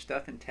keep all your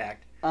stuff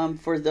intact.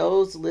 For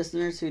those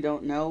listeners who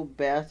don't know,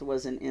 Beth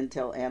was an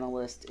Intel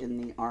analyst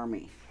in the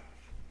Army.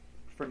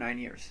 For 9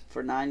 years.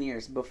 For 9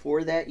 years.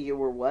 Before that, you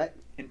were what?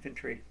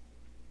 Infantry.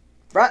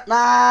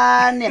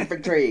 Frontline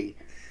infantry.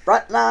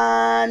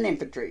 Frontline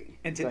infantry.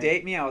 And to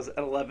date me, I was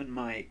 11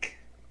 Mike,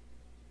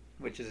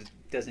 which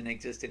doesn't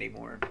exist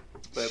anymore.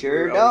 But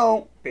sure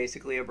don't.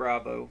 Basically a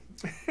Bravo.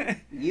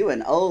 You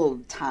an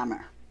old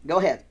timer. Go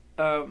ahead.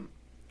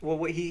 Well,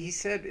 what he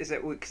said is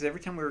that because every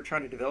time we were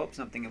trying to develop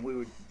something and we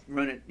would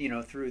run it,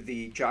 through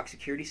the JOC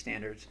security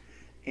standards,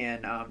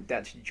 and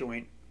that's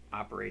Joint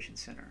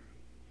Operations Center,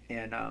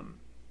 and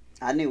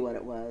I knew what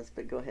it was,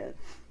 but go ahead.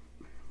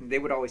 They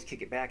would always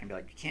kick it back and be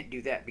like, you can't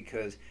do that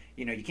because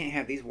you can't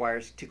have these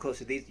wires too close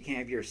to these. You can't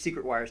have your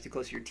secret wires too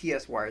close to your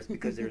TS wires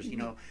because there's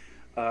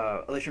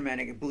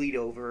electromagnetic bleed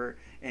over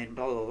and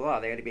blah blah blah.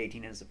 They got to be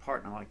 18 inches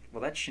apart. And I'm like,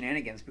 well, that's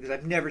shenanigans because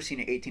I've never seen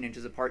it 18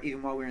 inches apart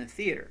even while we were in the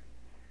theater.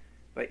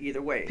 But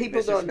either way,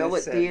 people don't know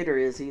what theater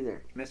is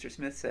either. Mr.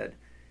 Smith said,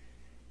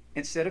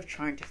 instead of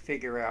trying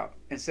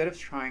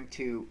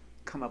to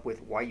come up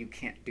with why you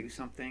can't do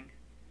something,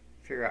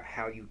 figure out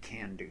how you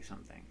can do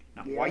something.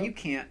 Not why you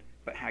can't,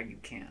 but how you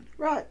can.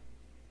 Right.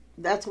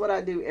 That's what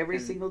I do every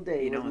single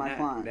day with my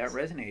clients. That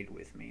resonated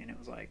with me, and it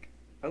was like,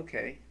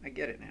 okay, I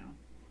get it now.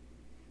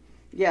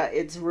 Yeah,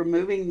 it's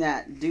removing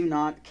that do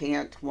not,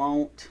 can't,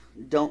 won't,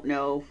 don't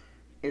know.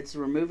 It's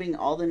removing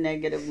all the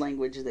negative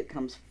language that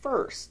comes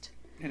first.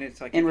 And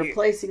it's like,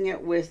 replacing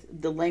it with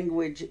the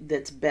language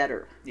that's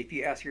better. If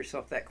you ask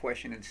yourself that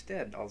question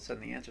instead, all of a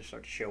sudden the answers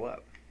start to show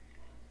up.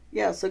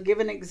 Yeah, so give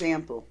an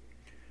example.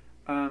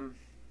 I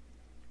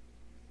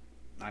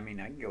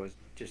can go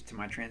just to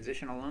my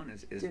transition alone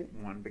is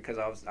one, because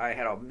I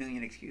had a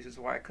million excuses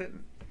why I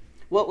couldn't.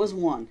 What was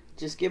one?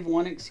 Just give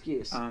one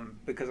excuse.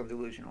 Because I'm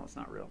delusional. It's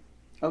not real.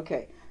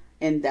 Okay.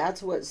 And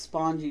that's what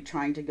spawned you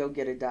trying to go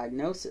get a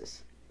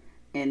diagnosis.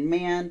 And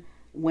man,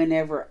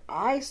 whenever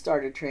I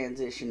started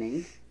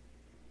transitioning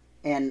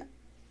and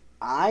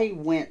I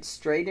went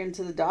straight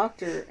into the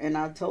doctor and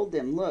I told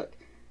them, look,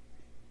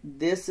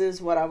 this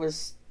is what I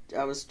was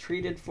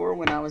treated for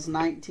when I was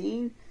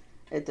 19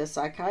 at the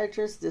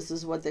psychiatrist. This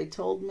is what they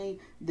told me.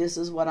 This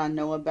is what I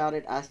know about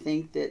it. I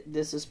think that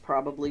this is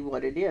probably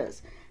what it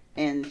is.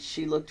 And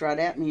she looked right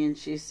at me and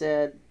she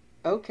said,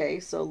 okay,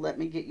 so let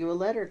me get you a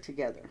letter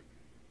together.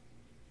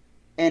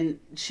 And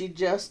she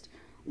just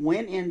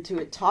went into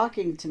it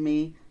talking to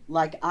me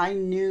like I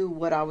knew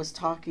what I was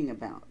talking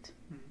about.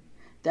 Mm-hmm.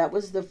 That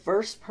was the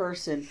first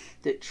person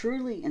that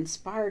truly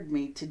inspired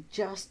me to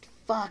just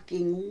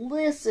fucking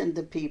listen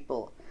to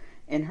people.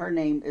 and her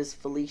name is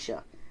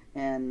Felicia.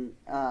 And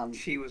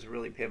she was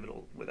really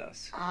pivotal with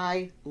us.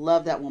 I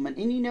love that woman.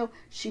 And you know,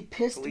 she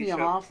pissed Felicia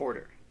me off.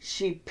 Porter.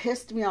 She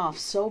pissed me off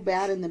so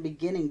bad in the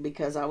beginning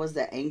because I was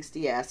that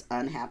angsty ass,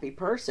 unhappy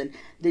person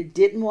that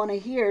didn't want to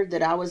hear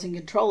that I was in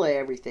control of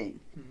everything.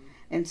 Mm-hmm.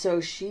 And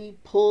so she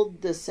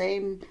pulled the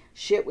same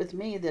shit with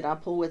me that I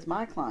pull with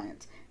my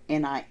clients.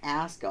 And I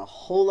ask a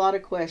whole lot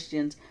of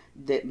questions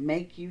that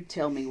make you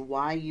tell me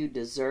why you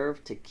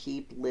deserve to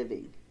keep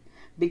living.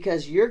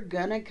 Because you're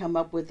going to come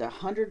up with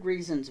 100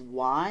 reasons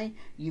why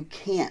you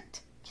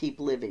can't keep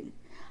living.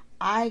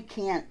 I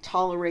can't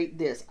tolerate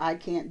this. I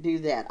can't do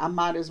that. I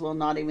might as well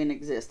not even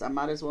exist. I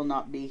might as well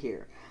not be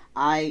here.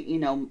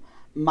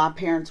 My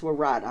parents were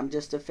right. I'm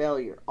just a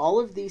failure. All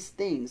of these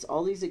things,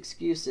 all these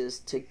excuses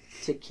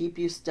to keep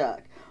you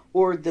stuck.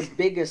 Or the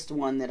biggest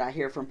one that I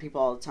hear from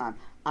people all the time,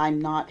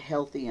 I'm not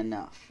healthy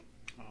enough.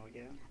 Oh,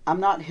 yeah. I'm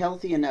not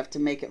healthy enough to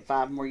make it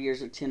 5 more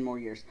years or 10 more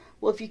years.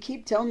 Well, if you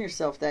keep telling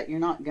yourself that, you're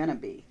not going to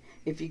be.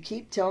 If you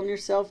keep telling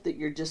yourself that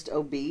you're just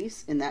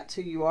obese and that's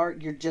who you are,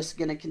 you're just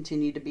going to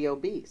continue to be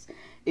obese.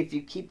 If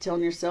you keep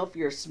telling yourself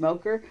you're a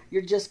smoker,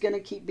 you're just going to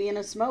keep being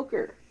a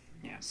smoker.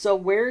 Yeah. So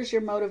where is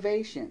your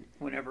motivation?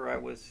 Whenever I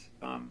was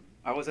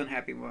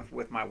unhappy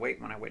with my weight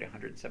when I weighed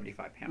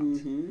 175 pounds.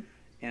 Mm-hmm.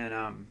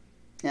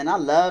 And I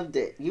loved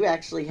it. You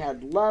actually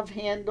had love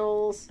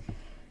handles.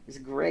 It's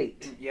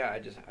great. Yeah,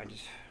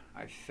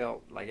 I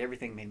felt like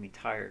everything made me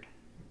tired.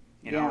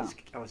 You know,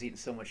 I was eating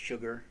so much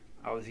sugar.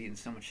 I was eating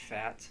so much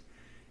fat.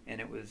 And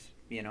it was,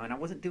 and I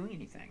wasn't doing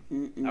anything.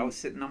 Mm-mm. I was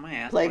sitting on my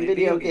ass playing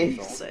video games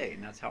all day,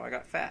 and that's how I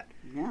got fat.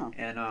 Yeah.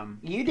 And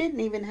you didn't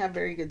even have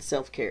very good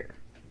self-care,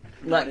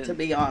 to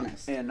be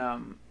honest. And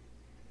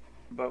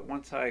but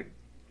once I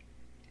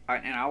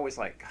always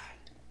like, God,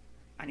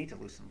 I need to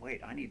lose some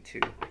weight. I need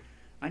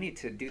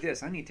to do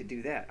this. I need to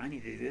do that. I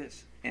need to do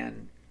this.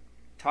 And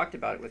talked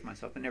about it with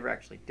myself, and never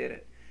actually did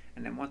it.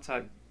 And then once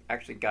I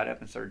actually got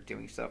up and started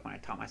doing stuff, when I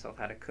taught myself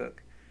how to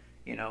cook,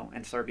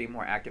 and started being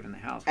more active in the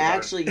house.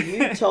 Actually,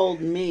 you told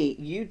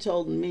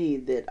me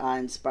that I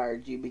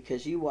inspired you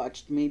because you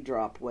watched me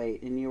drop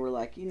weight, and you were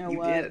like, you what?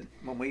 You did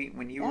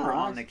when you were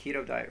on the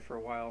keto diet for a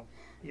while.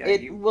 Yeah,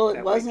 it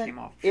wasn't. Came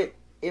off. It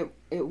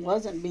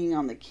wasn't being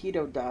on the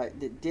keto diet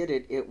that did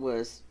it. It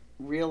was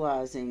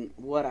realizing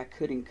what I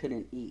could and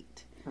couldn't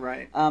eat.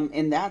 Right.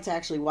 And that's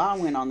actually why I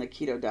went on the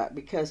keto diet,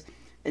 because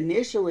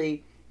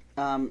initially,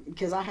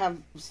 because I have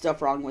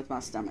stuff wrong with my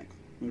stomach.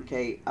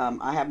 Okay,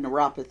 I have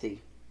neuropathy.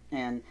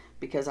 And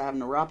because I have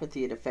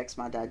neuropathy, it affects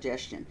my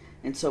digestion.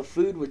 And so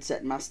food would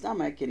set in my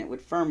stomach and it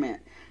would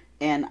ferment.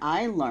 And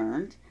I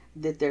learned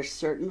that there's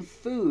certain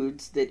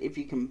foods that if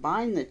you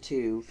combine the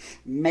two,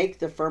 make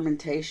the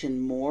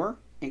fermentation more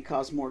and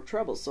cause more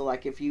trouble. So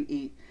like if you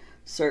eat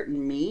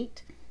certain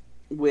meat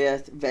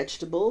with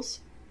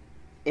vegetables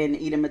and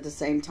eat them at the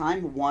same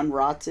time, one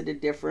rots at a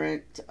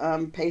different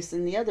pace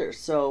than the other.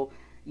 So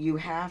you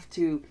have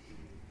to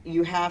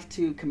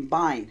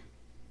combine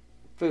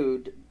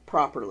food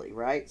properly,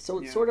 right? So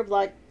it's sort of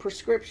like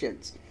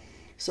prescriptions.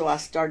 So I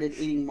started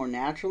eating more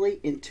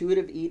naturally.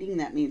 Intuitive eating,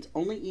 that means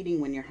only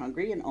eating when you're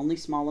hungry and only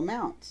small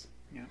amounts.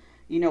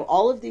 Yeah.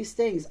 All of these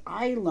things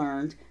I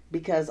learned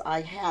because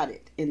I had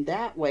it. In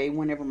that way,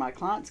 whenever my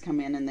clients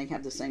come in and they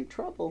have the same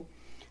trouble,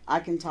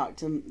 I can talk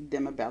to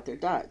them about their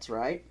diets,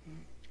 right?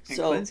 And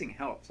cleansing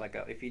helps. Like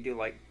if you do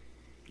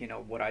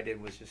what I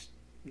did was just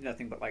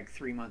nothing but like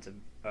 3 months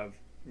of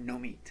no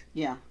meat.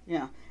 Yeah.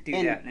 Do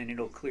that and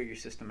it'll clear your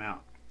system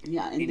out.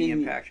 Yeah, and any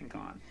impaction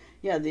gone.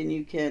 Yeah, then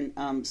you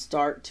can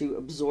start to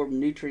absorb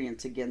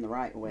nutrients again the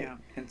right way. Yeah,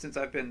 and since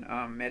I've been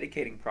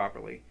medicating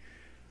properly,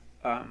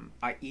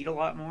 I eat a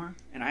lot more,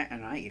 and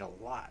I eat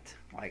a lot.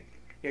 Like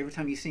every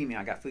time you see me,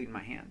 I got food in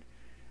my hand,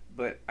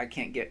 but I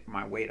can't get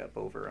my weight up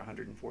over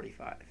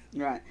 145.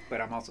 Right.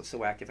 But I'm also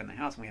so active in the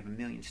house, and we have 1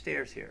 million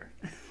stairs here.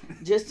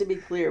 Just to be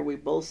clear, we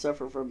both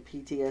suffer from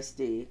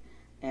PTSD,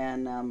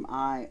 and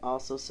I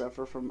also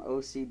suffer from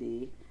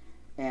OCD.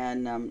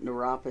 And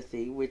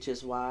neuropathy, which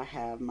is why I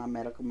have my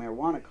medical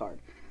marijuana card.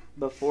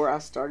 Before I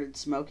started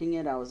smoking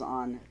it, I was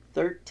on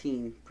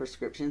 13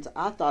 prescriptions.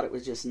 I thought it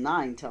was just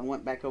 9 until I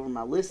went back over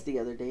my list the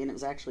other day, and it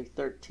was actually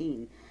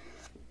 13.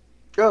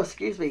 Oh,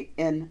 excuse me.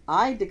 And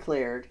I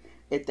declared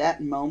at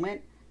that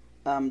moment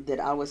that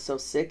I was so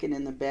sick and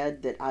in the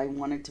bed that I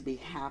wanted to be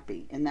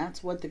happy. And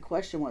that's what the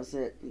question was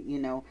that,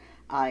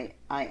 I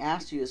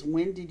asked you is,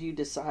 when did you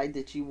decide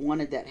that you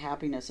wanted that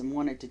happiness and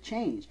wanted to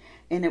change?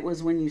 And it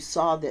was when you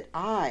saw that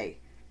I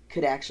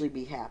could actually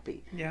be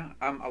happy. Yeah,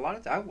 a lot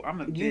of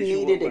I'm a visual You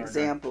needed learner.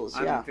 examples,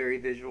 I'm a very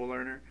visual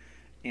learner,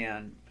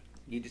 and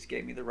you just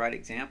gave me the right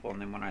example. And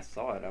then when I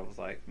saw it, I was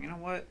like, you know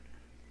what?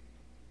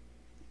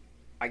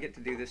 I get to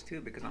do this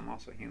too because I'm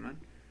also human.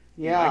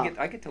 Yeah,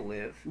 I get to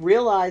live.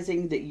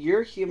 Realizing that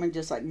you're human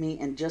just like me,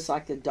 and just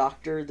like the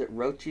doctor that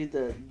wrote you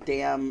the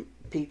damn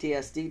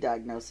PTSD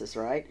diagnosis,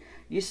 right?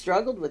 You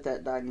struggled with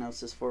that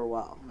diagnosis for a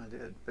while. I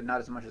did, but not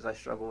as much as I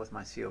struggle with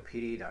my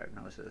COPD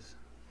diagnosis.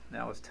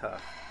 That was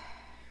tough.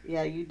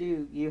 Yeah, you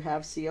do. You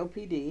have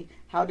COPD.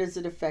 How does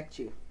it affect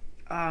you?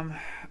 I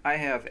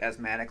have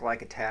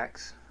asthmatic-like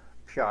attacks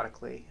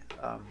periodically,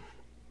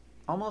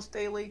 almost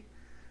daily,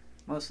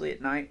 mostly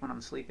at night when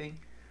I'm sleeping.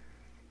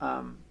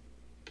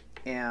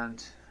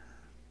 And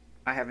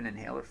I have an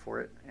inhaler for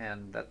it,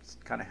 and that's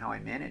kind of how I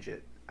manage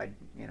it. I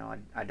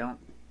don't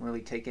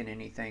really take in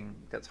anything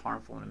that's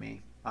harmful to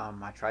me.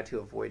 I try to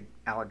avoid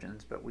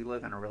allergens, but we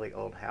live in a really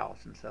old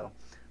house, and so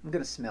I'm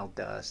going to smell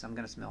dust. I'm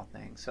going to smell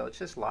things. So it's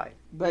just light.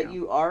 But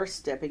you are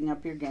stepping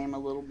up your game a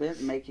little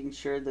bit, making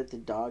sure that the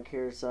dog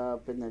hair's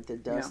up and that the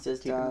dust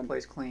is keeping done. the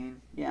place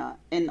clean. Yeah,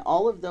 and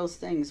all of those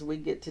things we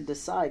get to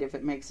decide if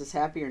it makes us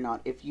happy or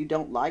not. If you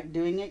don't like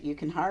doing it, you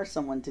can hire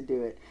someone to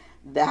do it.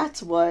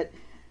 That's what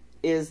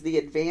is the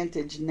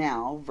advantage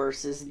now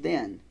versus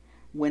then.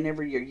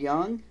 Whenever you're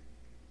young,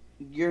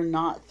 you're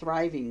not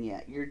thriving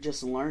yet. You're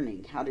just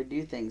learning how to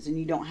do things, and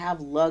you don't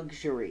have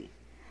luxury.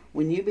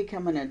 When you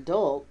become an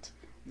adult,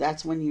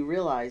 that's when you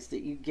realize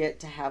that you get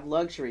to have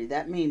luxury.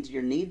 That means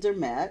your needs are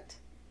met,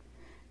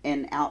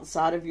 and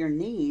outside of your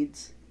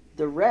needs,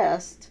 the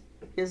rest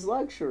is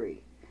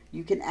luxury.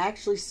 You can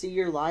actually see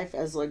your life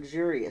as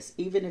luxurious,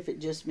 even if it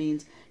just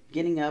means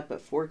getting up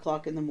at 4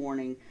 o'clock in the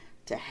morning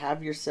to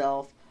have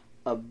yourself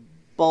a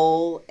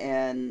bowl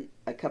and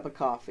a cup of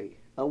coffee,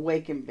 a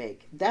wake and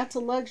bake. That's a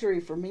luxury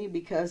for me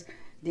because,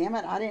 damn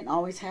it, I didn't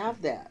always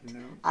have that. No.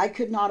 I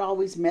could not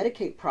always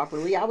medicate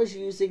properly. I was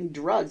using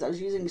drugs. I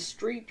was using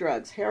street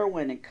drugs,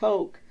 heroin and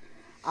coke.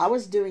 I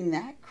was doing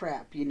that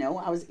crap, you know.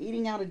 I was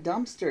eating out of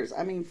dumpsters.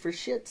 I mean, for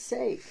shit's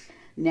sake.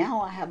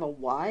 Now I have a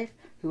wife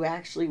who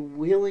actually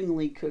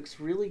willingly cooks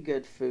really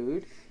good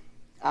food.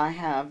 I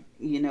have,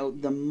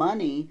 the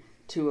money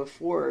to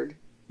afford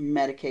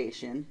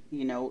medication,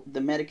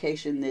 the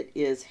medication that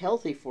is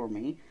healthy for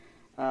me,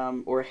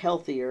 or a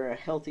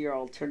healthier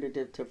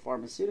alternative to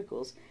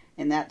pharmaceuticals,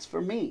 and that's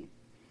for me.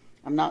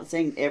 I'm not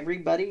saying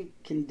everybody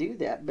can do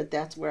that, but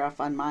that's where I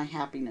find my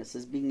happiness,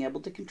 is being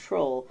able to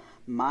control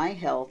my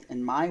health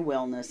and my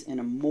wellness in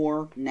a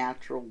more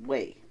natural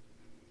way.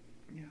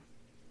 Yeah.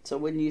 So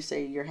wouldn't you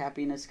say your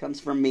happiness comes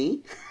from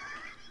me?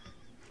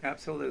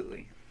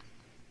 Absolutely.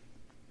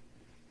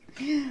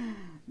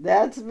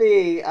 That's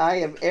me. I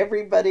am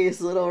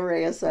everybody's little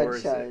ray of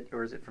sunshine.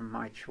 Or is it from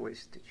my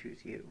choice to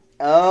choose you?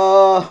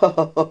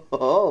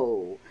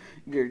 Oh,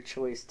 your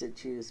choice to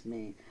choose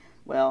me.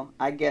 Well,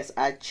 I guess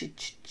I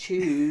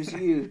choose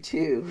you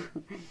too.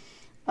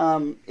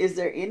 Is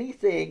there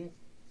anything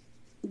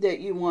that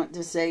you want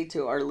to say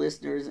to our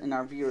listeners and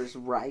our viewers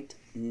right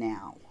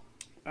now?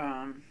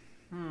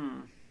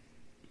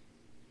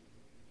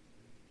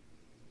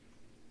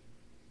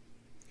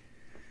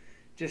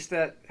 Just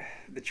that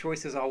the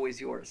choice is always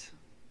yours.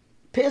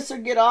 Piss or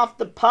get off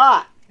the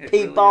pot, It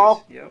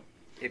people. really is. Yep.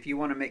 If you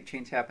want to make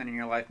change happen in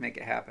your life, make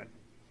it happen.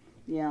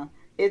 Yeah,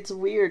 it's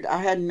weird. I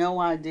had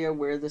no idea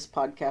where this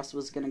podcast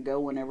was going to go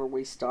whenever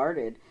we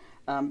started,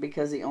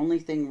 because the only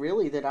thing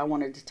really that I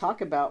wanted to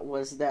talk about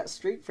was that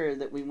street fair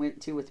that we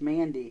went to with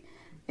Mandy.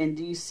 And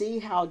do you see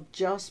how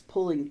just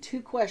pulling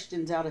 2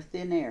 questions out of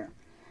thin air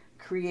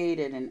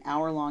created an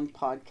hour-long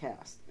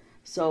podcast?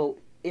 So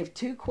if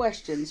 2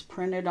 questions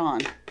printed on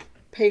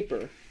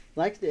paper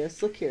like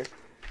this, look here,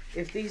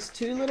 if these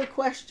 2 little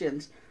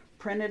questions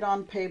printed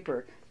on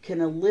paper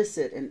can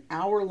elicit an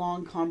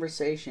hour-long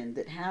conversation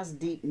that has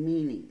deep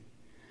meaning,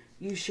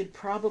 you should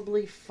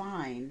probably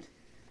find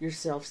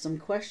yourself some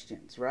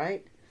questions,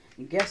 right?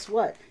 And guess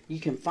what?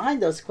 You can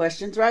find those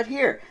questions right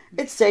here.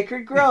 It's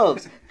Sacred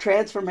Groves,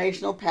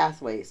 Transformational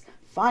Pathways.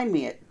 Find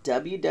me at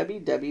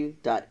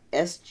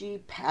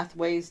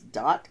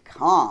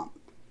www.sgpathways.com.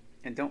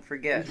 And don't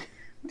forget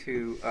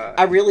to...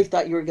 I really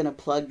thought you were going to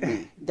plug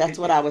me. That's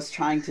what I was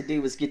trying to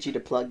do, was get you to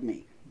plug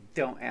me.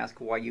 Don't ask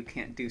why you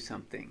can't do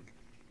something.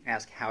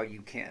 Ask how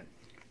you can.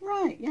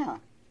 Right, yeah.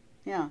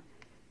 Yeah.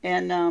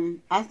 And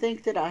I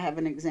think that I have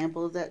an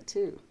example of that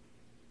too.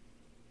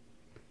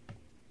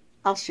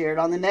 I'll share it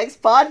on the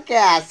next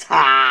podcast.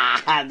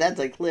 Ha! That's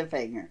a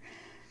cliffhanger.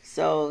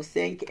 So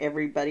thank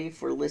everybody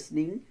for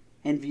listening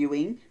and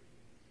viewing.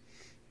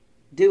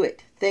 Do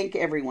it. Thank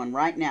everyone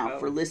right now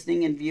for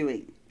listening and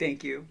viewing.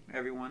 Thank you,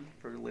 everyone,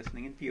 for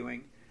listening and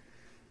viewing.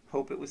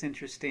 Hope it was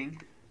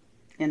interesting.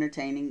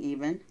 Entertaining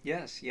even.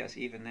 Yes,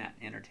 even that.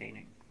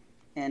 Entertaining.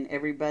 And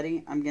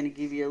everybody, I'm going to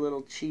give you a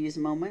little cheese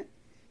moment.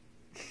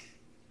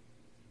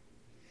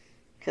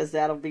 Because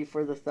that'll be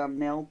for the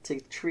thumbnail to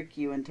trick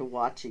you into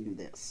watching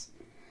this.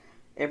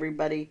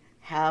 Everybody,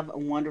 have a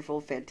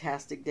wonderful,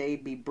 fantastic day.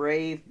 Be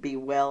brave, be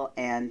well,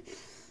 and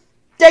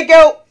take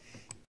go!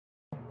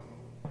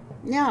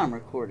 Now I'm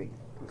recording.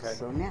 Okay.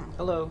 So now.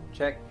 Hello.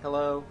 Check.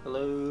 Hello.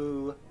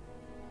 Hello.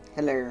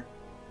 Hello.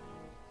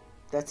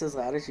 That's as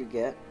loud as you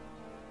get.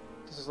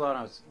 This is as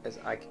loud as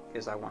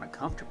I want to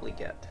comfortably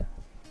get.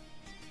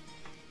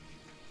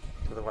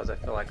 Otherwise, I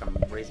feel like I'm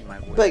raising my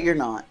voice. But you're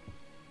not.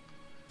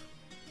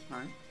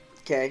 Alright.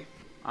 Okay.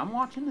 I'm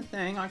watching the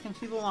thing. I can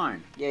see the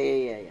line.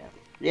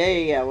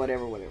 Yeah.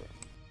 Whatever.